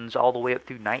editions all the way up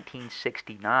through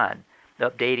 1969.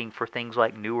 Updating for things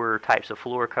like newer types of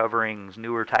floor coverings,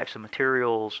 newer types of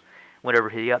materials, whenever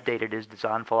he updated his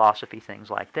design philosophy,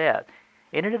 things like that.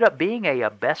 It ended up being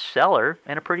a bestseller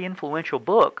and a pretty influential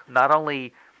book, not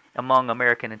only among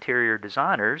American interior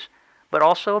designers, but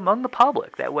also among the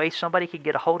public. That way somebody could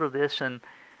get a hold of this and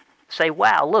say,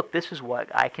 wow, look, this is what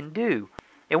I can do.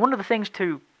 And one of the things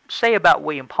to say about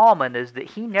William Paulman is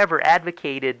that he never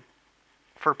advocated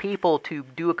for people to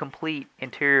do a complete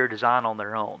interior design on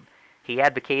their own. He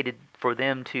advocated for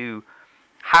them to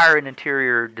hire an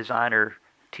interior designer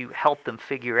to help them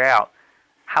figure out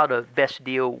how to best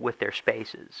deal with their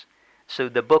spaces. So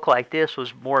the book like this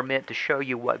was more meant to show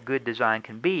you what good design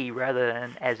can be rather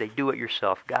than as a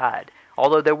do-it-yourself guide.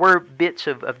 Although there were bits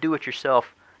of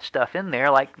do-it-yourself stuff in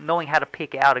there, like knowing how to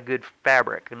pick out a good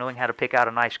fabric, and knowing how to pick out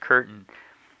a nice curtain,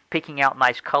 picking out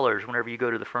nice colors whenever you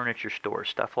go to the furniture store,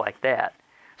 stuff like that.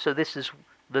 So this is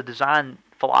the design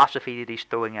philosophy that he's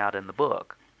throwing out in the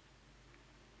book.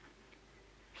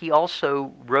 He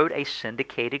also wrote a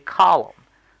syndicated column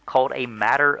called A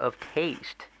Matter of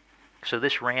Taste. So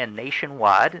this ran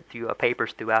nationwide through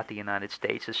papers throughout the United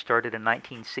States. It started in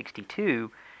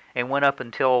 1962 and went up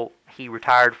until he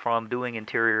retired from doing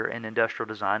interior and industrial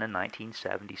design in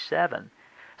 1977.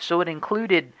 So it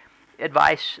included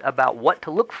advice about what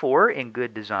to look for in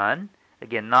good design.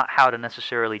 Again, not how to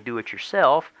necessarily do it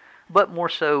yourself, but more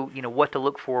so, what to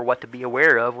look for, what to be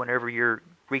aware of whenever you're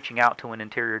reaching out to an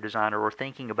interior designer or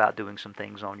thinking about doing some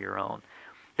things on your own.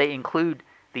 They include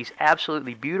these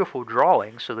absolutely beautiful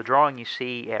drawings. So the drawing you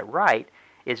see at right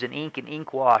is an ink and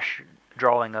ink wash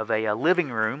drawing of a living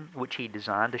room, which he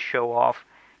designed to show off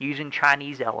using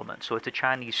Chinese elements. So it's a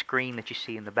Chinese screen that you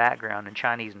see in the background and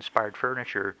Chinese-inspired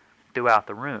furniture throughout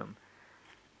the room.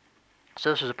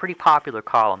 So this is a pretty popular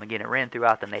column. Again, it ran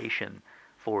throughout the nation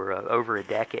for over a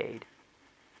decade.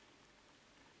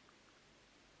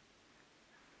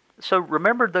 So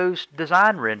remember those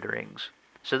design renderings.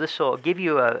 So this will give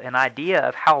you an idea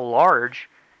of how large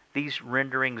these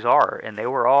renderings are. And they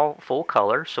were all full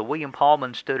color. So William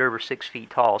Paulman stood over 6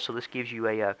 feet tall. So this gives you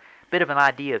a bit of an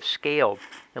idea of scale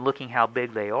and looking how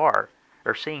big they are,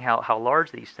 or seeing how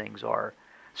large these things are.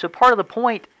 So part of the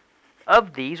point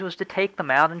of these was to take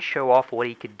them out and show off what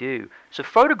he could do. So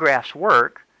photographs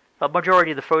work. A majority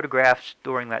of the photographs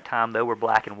during that time, though, were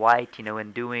black and white,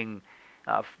 and doing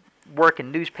work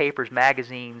in newspapers,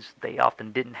 magazines, they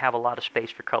often didn't have a lot of space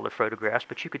for color photographs,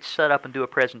 but you could set up and do a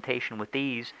presentation with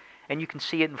these, and you can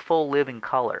see it in full living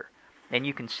color, and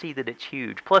you can see that it's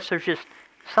huge. Plus, there's just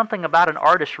something about an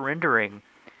artist's rendering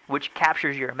which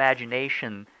captures your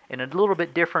imagination in a little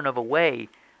bit different of a way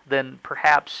than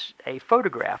perhaps a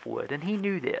photograph would, and he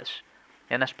knew this.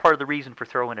 And that's part of the reason for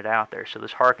throwing it out there. So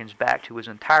this harkens back to his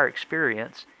entire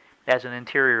experience as an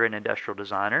interior and industrial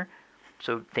designer.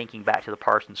 So thinking back to the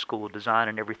Parsons School of Design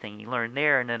and everything he learned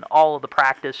there, and then all of the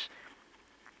practice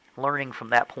learning from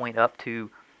that point up to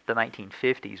the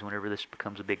 1950s, whenever this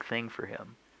becomes a big thing for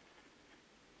him.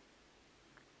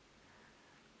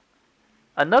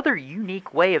 Another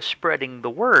unique way of spreading the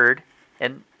word,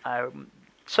 and I'm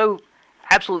so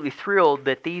absolutely thrilled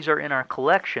that these are in our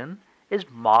collection, is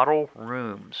model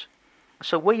rooms.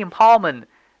 So William Paulman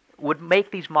would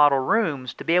make these model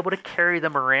rooms to be able to carry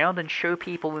them around and show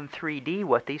people in 3D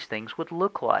what these things would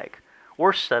look like,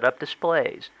 or set up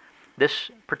displays.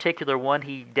 This particular one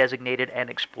he designated an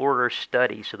explorer's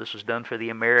study, so this was done for the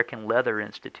American Leather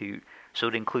Institute, so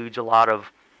it includes a lot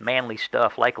of manly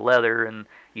stuff like leather, and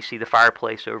you see the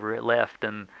fireplace over at left,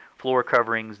 and floor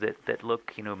coverings that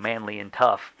look, manly and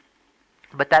tough.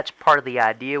 But that's part of the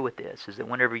idea with this, is that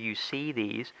whenever you see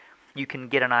these, you can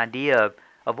get an idea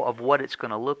of what it's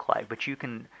going to look like. But you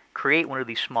can create one of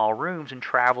these small rooms and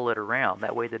travel it around.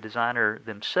 That way the designer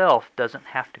themselves doesn't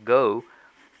have to go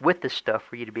with this stuff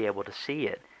for you to be able to see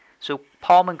it. So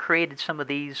Paulman created some of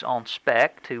these on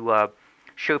spec to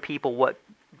show people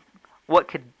what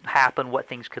could happen, what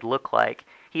things could look like.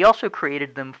 He also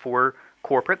created them for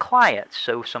corporate clients.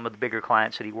 So some of the bigger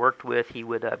clients that he worked with, he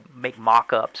would make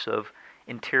mock-ups of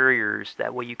interiors.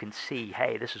 That way you can see,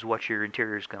 hey, this is what your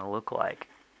interior is going to look like.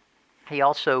 He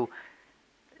also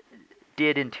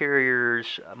did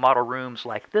interiors, model rooms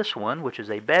like this one, which is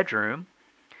a bedroom,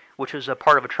 which was a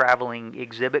part of a traveling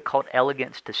exhibit called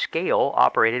Elegance to Scale,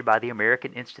 operated by the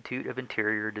American Institute of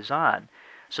Interior Design.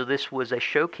 So this was a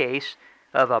showcase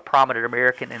of prominent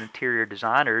American and interior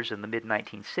designers in the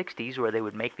mid-1960s, where they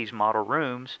would make these model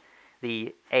rooms.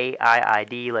 The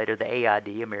AIID, later the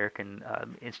AID, American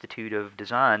Institute of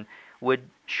Design, would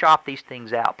shop these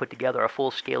things out, put together a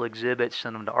full-scale exhibit,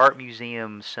 send them to art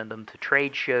museums, send them to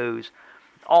trade shows,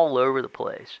 all over the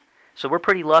place. So we're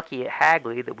pretty lucky at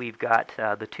Hagley that we've got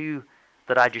the two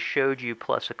that I just showed you,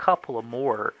 plus a couple of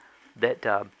more that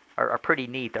are pretty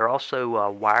neat. They're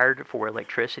also wired for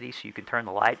electricity, so you can turn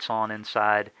the lights on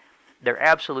inside. They're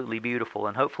absolutely beautiful,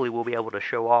 and hopefully we'll be able to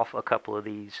show off a couple of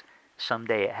these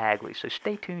someday at Hagley, so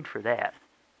stay tuned for that.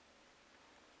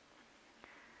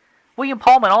 William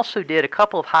Paulman also did a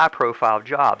couple of high-profile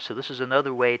jobs, so this is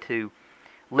another way to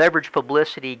leverage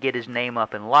publicity, get his name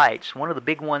up in lights. One of the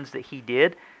big ones that he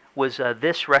did was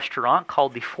this restaurant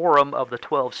called the Forum of the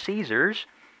 12 Caesars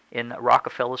in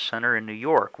Rockefeller Center in New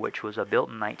York, which was built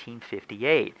in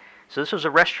 1958. So this was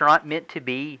a restaurant meant to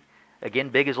be, again,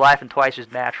 big as life and twice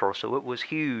as natural. So it was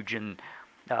huge, and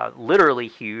literally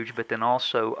huge, but then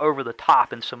also over the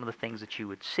top in some of the things that you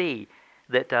would see.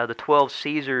 That the 12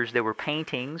 Caesars, there were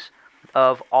paintings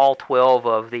of all 12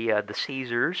 of the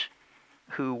Caesars,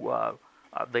 who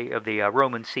of the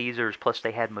Roman Caesars, plus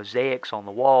they had mosaics on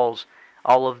the walls.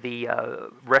 All of the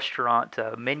restaurant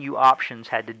menu options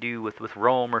had to do with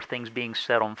Rome or things being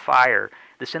set on fire.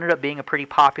 This ended up being a pretty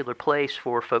popular place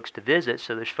for folks to visit,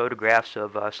 so there's photographs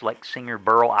of select singer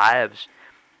Burl Ives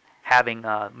having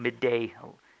midday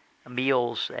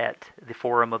meals at the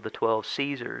Forum of the 12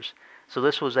 Caesars. So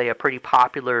this was a pretty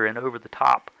popular and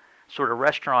over-the-top sort of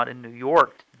restaurant in New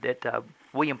York that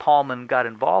William Paulman got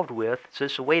involved with. So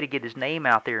it's a way to get his name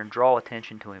out there and draw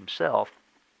attention to himself.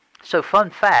 So fun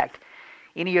fact,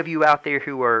 any of you out there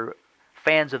who are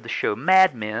fans of the show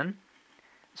Mad Men,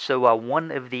 so one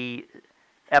of the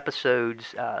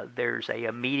episodes, there's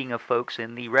a meeting of folks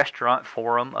in the restaurant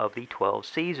Forum of the 12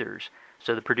 Caesars.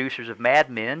 So the producers of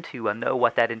Mad Men, to know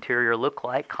what that interior looked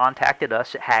like, contacted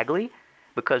us at Hagley,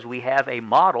 because we have a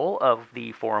model of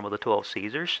the Forum of the 12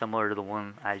 Caesars, similar to the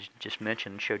one I just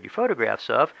mentioned and showed you photographs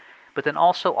of, but then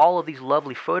also all of these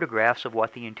lovely photographs of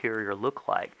what the interior looked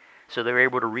like. So they were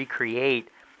able to recreate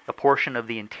a portion of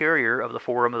the interior of the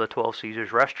Forum of the 12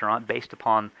 Caesars restaurant based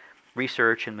upon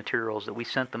research and materials that we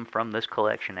sent them from this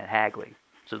collection at Hagley.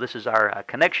 So this is our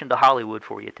connection to Hollywood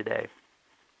for you today.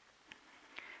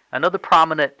 Another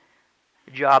prominent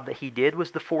job that he did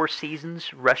was the Four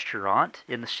Seasons restaurant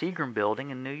in the Seagram building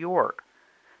in New York.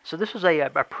 So this was a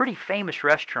pretty famous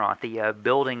restaurant. The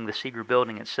building, the Seagram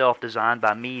building itself, designed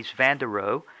by Mies van der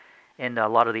Rohe, and a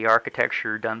lot of the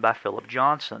architecture done by Philip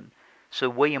Johnson. So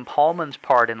William Paulman's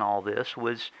part in all this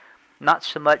was not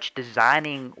so much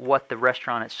designing what the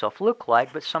restaurant itself looked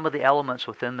like, but some of the elements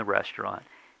within the restaurant.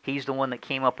 He's the one that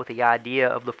came up with the idea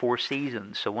of the Four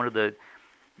Seasons. So one of the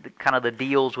kind of the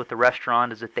deals with the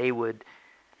restaurant is that they would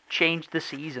change the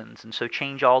seasons, and so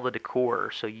change all the decor.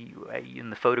 So you, in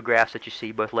the photographs that you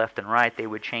see both left and right, they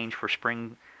would change for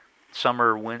spring,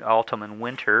 summer, autumn, and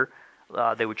winter.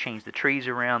 They would change the trees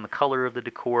around, the color of the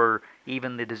decor,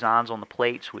 even the designs on the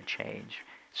plates would change.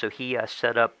 So he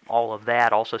set up all of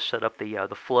that, also set up the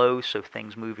flow, so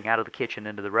things moving out of the kitchen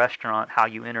into the restaurant, how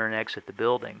you enter and exit the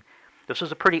building. This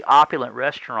was a pretty opulent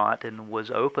restaurant and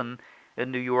was open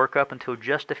in New York up until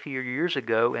just a few years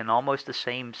ago in almost the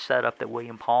same setup that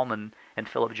William Pullman and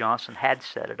Philip Johnson had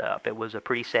set it up. It was a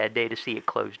pretty sad day to see it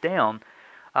close down,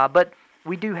 but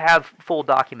we do have full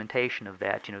documentation of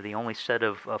that. You know, the only set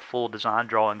of full design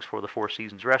drawings for the Four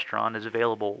Seasons restaurant is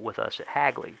available with us at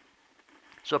Hagley.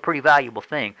 So a pretty valuable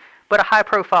thing, but a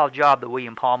high-profile job that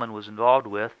William Pullman was involved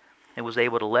with and was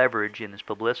able to leverage in his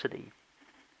publicity.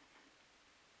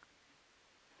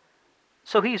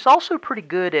 So he's also pretty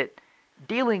good at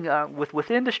dealing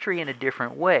with industry in a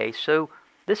different way. So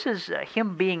this is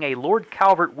him being a Lord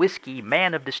Calvert Whiskey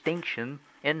Man of Distinction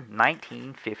in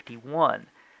 1951.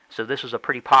 So this was a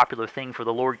pretty popular thing for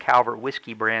the Lord Calvert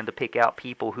Whiskey brand to pick out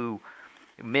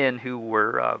men who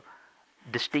were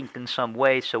distinct in some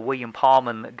way. So William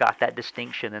Pullman got that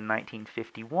distinction in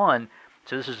 1951.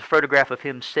 So this is a photograph of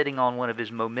him sitting on one of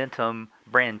his Momentum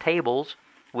brand tables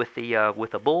with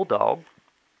a bulldog.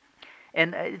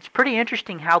 And it's pretty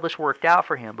interesting how this worked out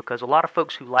for him, because a lot of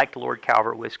folks who liked Lord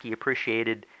Calvert Whiskey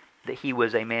appreciated that he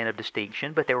was a man of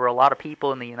distinction, but there were a lot of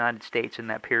people in the United States in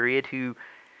that period who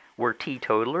were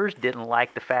teetotalers, didn't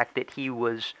like the fact that he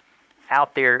was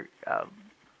out there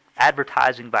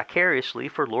advertising vicariously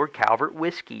for Lord Calvert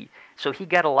Whiskey. So he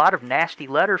got a lot of nasty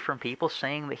letters from people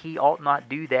saying that he ought not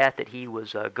do that, that he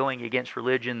was going against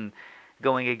religion,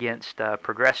 going against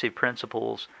progressive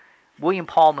principles. William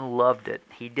Pullman loved it.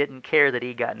 He didn't care that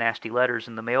he got nasty letters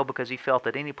in the mail because he felt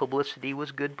that any publicity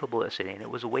was good publicity, and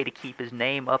it was a way to keep his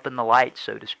name up in the lights,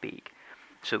 so to speak.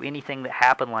 So anything that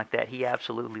happened like that, he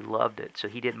absolutely loved it. So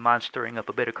he didn't mind stirring up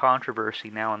a bit of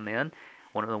controversy now and then.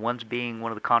 One of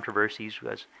the controversies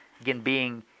was, again,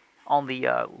 being on the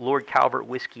Lord Calvert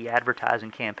Whiskey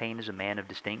advertising campaign as a man of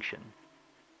distinction.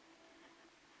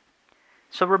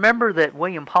 So remember that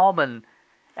William Pullman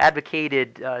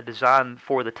advocated design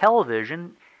for the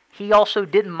television. He also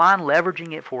didn't mind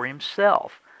leveraging it for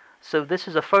himself. So this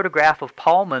is a photograph of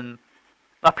Pullman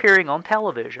appearing on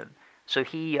television. So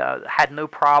he had no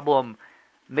problem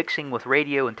mixing with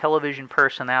radio and television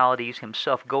personalities,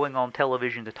 himself going on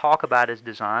television to talk about his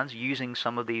designs, using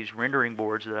some of these rendering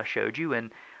boards that I showed you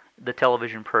in the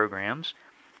television programs.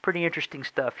 Pretty interesting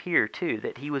stuff here, too,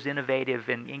 that he was innovative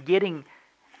in getting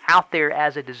out there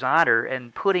as a designer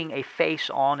and putting a face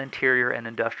on interior and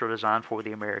industrial design for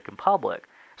the American public.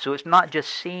 So it's not just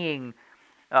seeing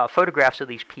photographs of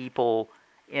these people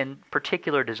in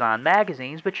particular design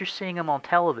magazines, but you're seeing them on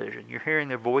television. You're hearing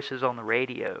their voices on the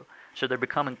radio. So they're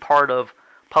becoming part of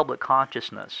public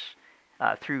consciousness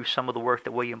through some of the work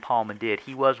that William Pullman did.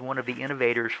 He was one of the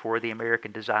innovators for the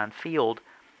American design field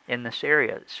in this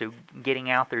area. So getting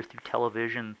out there through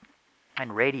television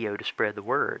and radio to spread the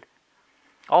word.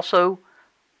 Also,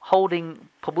 holding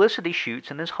publicity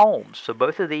shoots in his homes. So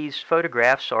both of these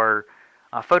photographs are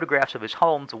photographs of his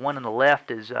homes. The one on the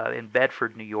left is in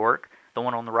Bedford, New York. The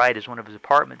one on the right is one of his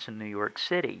apartments in New York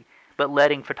City. But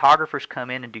letting photographers come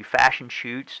in and do fashion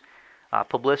shoots,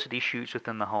 publicity shoots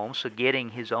within the home. So getting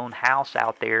his own house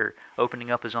out there,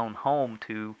 opening up his own home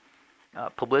to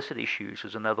publicity shoots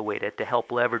was another way to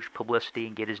help leverage publicity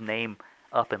and get his name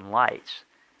up in lights.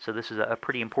 So this is a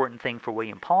pretty important thing for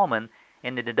William Pullman,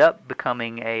 and ended up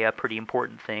becoming a pretty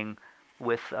important thing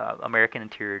with American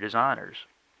interior designers.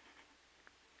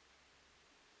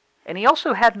 And he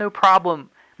also had no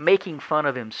problem making fun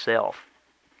of himself.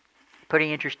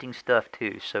 Pretty interesting stuff,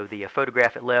 too. So the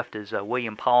photograph at left is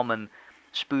William Pullman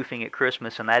spoofing at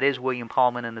Christmas, and that is William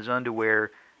Pullman in his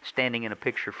underwear standing in a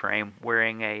picture frame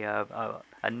wearing a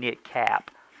knit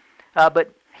cap.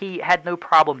 But he had no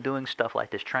problem doing stuff like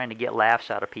this, trying to get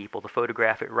laughs out of people. The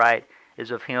photograph at right is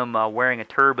of him wearing a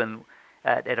turban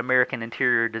at American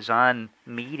Interior Design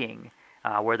meeting,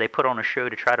 where they put on a show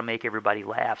to try to make everybody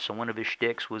laugh. So one of his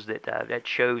shticks was that at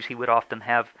shows he would often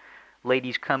have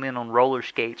ladies come in on roller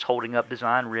skates holding up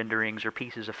design renderings or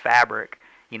pieces of fabric,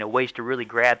 ways to really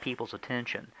grab people's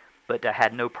attention. But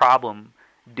had no problem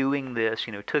doing this,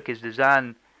 took his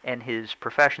design and his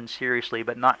profession seriously,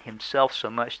 but not himself so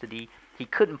much that he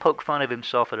couldn't poke fun of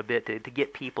himself a bit to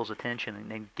get people's attention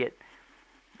and get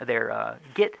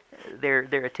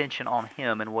their attention on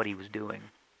him and what he was doing.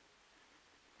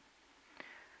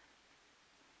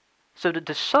 So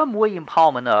to sum William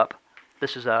Pullman up,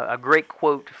 this is a great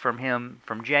quote from him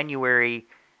from January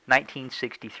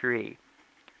 1963.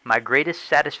 "My greatest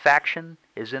satisfaction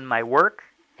is in my work,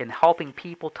 in helping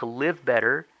people to live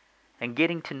better, and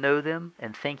getting to know them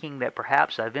and thinking that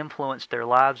perhaps I've influenced their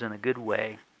lives in a good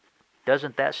way."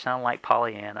 Doesn't that sound like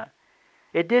Pollyanna?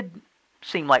 It did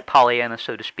seem like Pollyanna,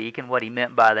 so to speak, and what he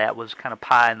meant by that was kind of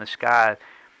pie in the sky,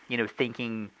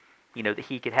 thinking that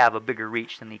he could have a bigger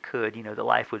reach than he could, that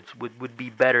life would be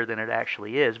better than it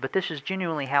actually is. But this is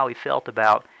genuinely how he felt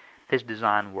about his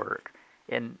design work.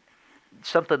 And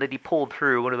something that he pulled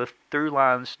through, one of the through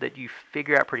lines that you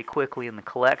figure out pretty quickly in the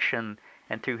collection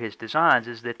and through his designs,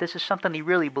 is that this is something he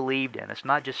really believed in. It's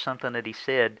not just something that he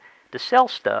said to sell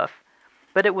stuff,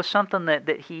 but it was something that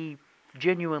he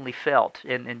genuinely felt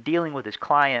in dealing with his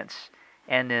clients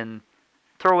and in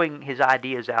throwing his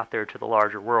ideas out there to the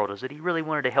larger world, is that he really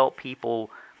wanted to help people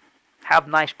have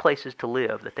nice places to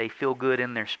live, that they feel good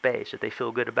in their space, that they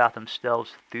feel good about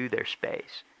themselves through their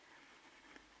space.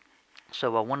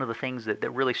 So one of the things that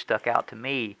really stuck out to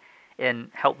me and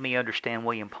helped me understand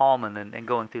William Paulman and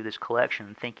going through this collection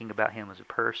and thinking about him as a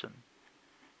person.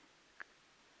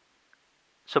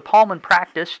 So Paulman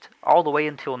practiced all the way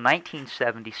until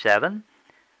 1977.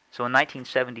 So in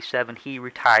 1977 he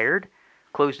retired,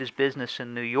 closed his business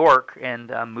in New York,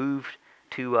 and moved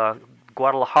to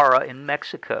Guadalajara in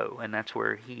Mexico, and that's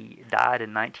where he died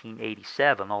in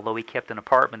 1987, although he kept an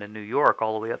apartment in New York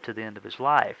all the way up to the end of his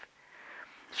life.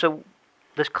 So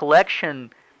this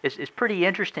collection is pretty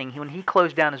interesting. When he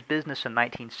closed down his business in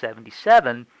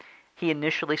 1977, he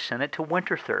initially sent it to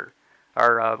Winterthur,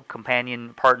 our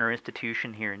companion partner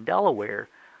institution here in Delaware.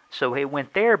 So he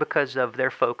went there because of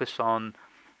their focus on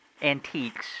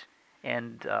antiques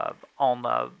and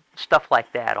on stuff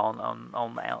like that,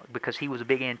 because he was a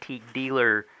big antique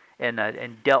dealer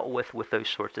and dealt with those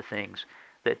sorts of things.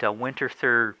 That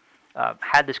Winterthur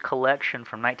had this collection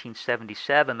from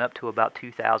 1977 up to about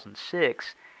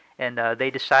 2006, and they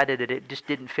decided that it just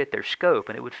didn't fit their scope,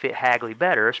 and it would fit Hagley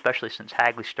better, especially since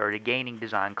Hagley started gaining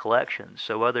design collections.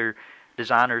 So other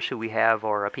designers who we have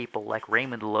are people like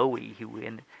Raymond Loewy, who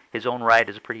in his own right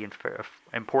is a pretty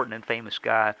important and famous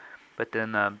guy, but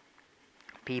then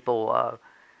people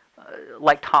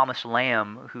like Thomas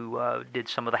Lamb, who did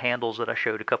some of the handles that I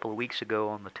showed a couple of weeks ago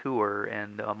on the tour,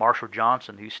 and Marshall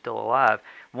Johnson, who's still alive.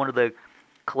 One of the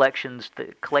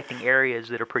collecting areas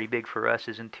that are pretty big for us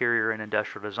is interior and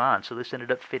industrial design. So this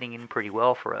ended up fitting in pretty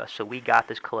well for us. So we got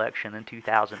this collection in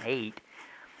 2008,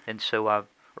 and so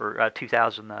or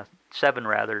 2007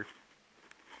 rather,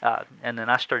 and then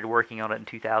I started working on it in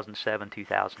 2007,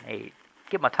 2008.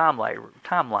 Get my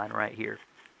timeline right here.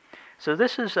 So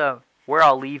this is where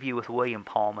I'll leave you with William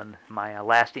Paulman. My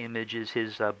last image is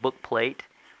his book plate,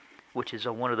 which is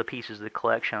one of the pieces of the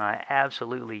collection I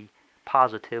absolutely,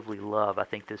 positively love. I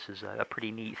think this is a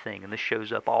pretty neat thing, and this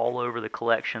shows up all over the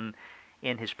collection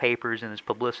in his papers and his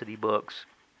publicity books.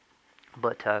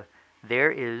 But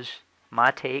there is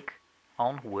my take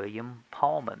on William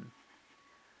Paulman.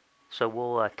 So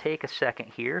we'll take a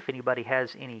second here. If anybody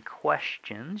has any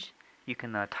questions, you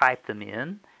can type them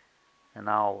in, and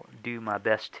I'll do my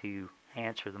best to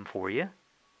answer them for you.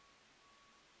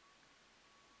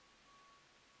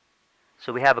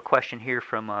 So we have a question here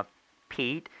from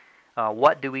Pete.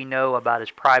 What do we know about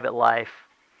his private life?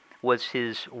 Was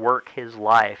his work his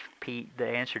life? Pete, the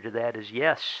answer to that is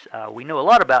yes. We know a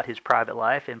lot about his private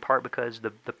life, in part because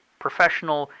the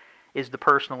professional is the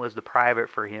personal is the private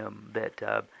for him.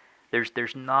 That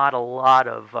there's not a lot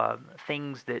of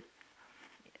things that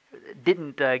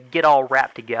didn't get all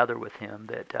wrapped together with him.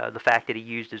 That the fact that he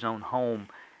used his own home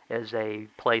as a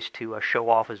place to show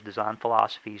off his design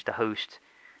philosophies, to host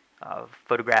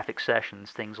photographic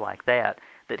sessions, things like that.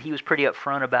 That he was pretty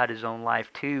upfront about his own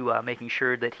life too, making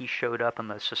sure that he showed up in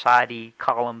the society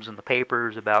columns in the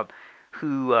papers about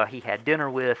who he had dinner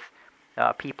with,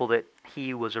 people that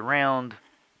he was around,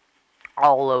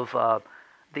 all of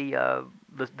the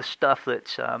stuff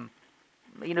that's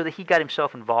that he got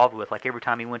himself involved with. Like every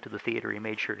time he went to the theater, he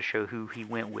made sure to show who he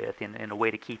went with in a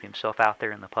way to keep himself out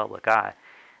there in the public eye.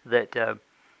 That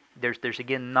there's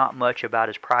again not much about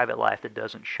his private life that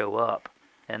doesn't show up.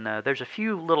 And there's a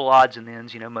few little odds and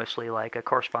ends, mostly like a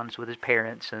correspondence with his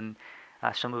parents and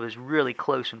some of his really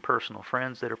close and personal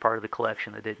friends that are part of the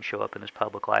collection that didn't show up in his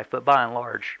public life. But by and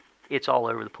large, it's all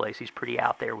over the place. He's pretty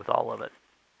out there with all of it.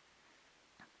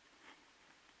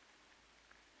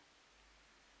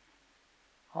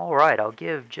 All right, I'll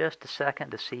give just a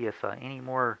second to see if any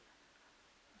more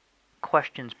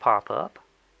questions pop up.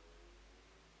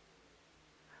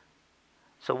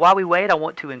 So while we wait, I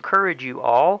want to encourage you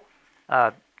all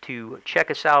to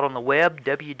check us out on the web,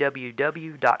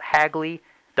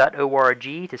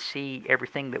 www.hagley.org, to see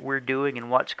everything that we're doing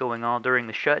and what's going on during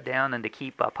the shutdown, and to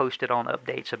keep posted on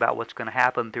updates about what's going to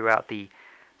happen throughout the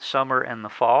summer and the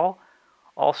fall.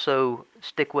 Also,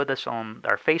 stick with us on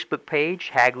our Facebook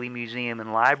page, Hagley Museum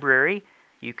and Library.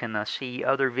 You can see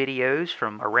other videos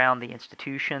from around the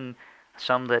institution,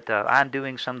 some that I'm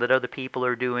doing, some that other people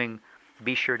are doing.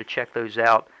 Be sure to check those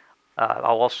out.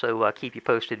 I'll also keep you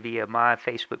posted via my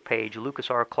Facebook page, Lucas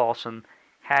R. Clawson,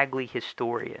 Hagley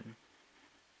Historian.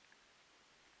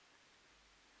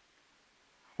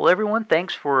 Well, everyone,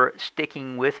 thanks for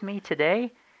sticking with me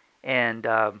today, and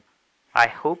I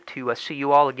hope to see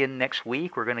you all again next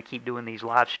week. We're going to keep doing these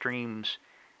live streams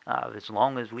as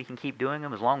long as we can keep doing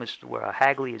them. As long as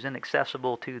Hagley is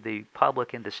inaccessible to the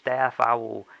public and to staff, I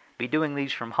will be doing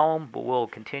these from home, but we'll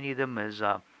continue them as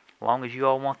long as you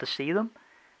all want to see them.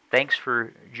 Thanks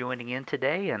for joining in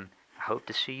today, and I hope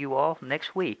to see you all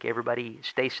next week. Everybody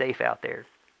stay safe out there.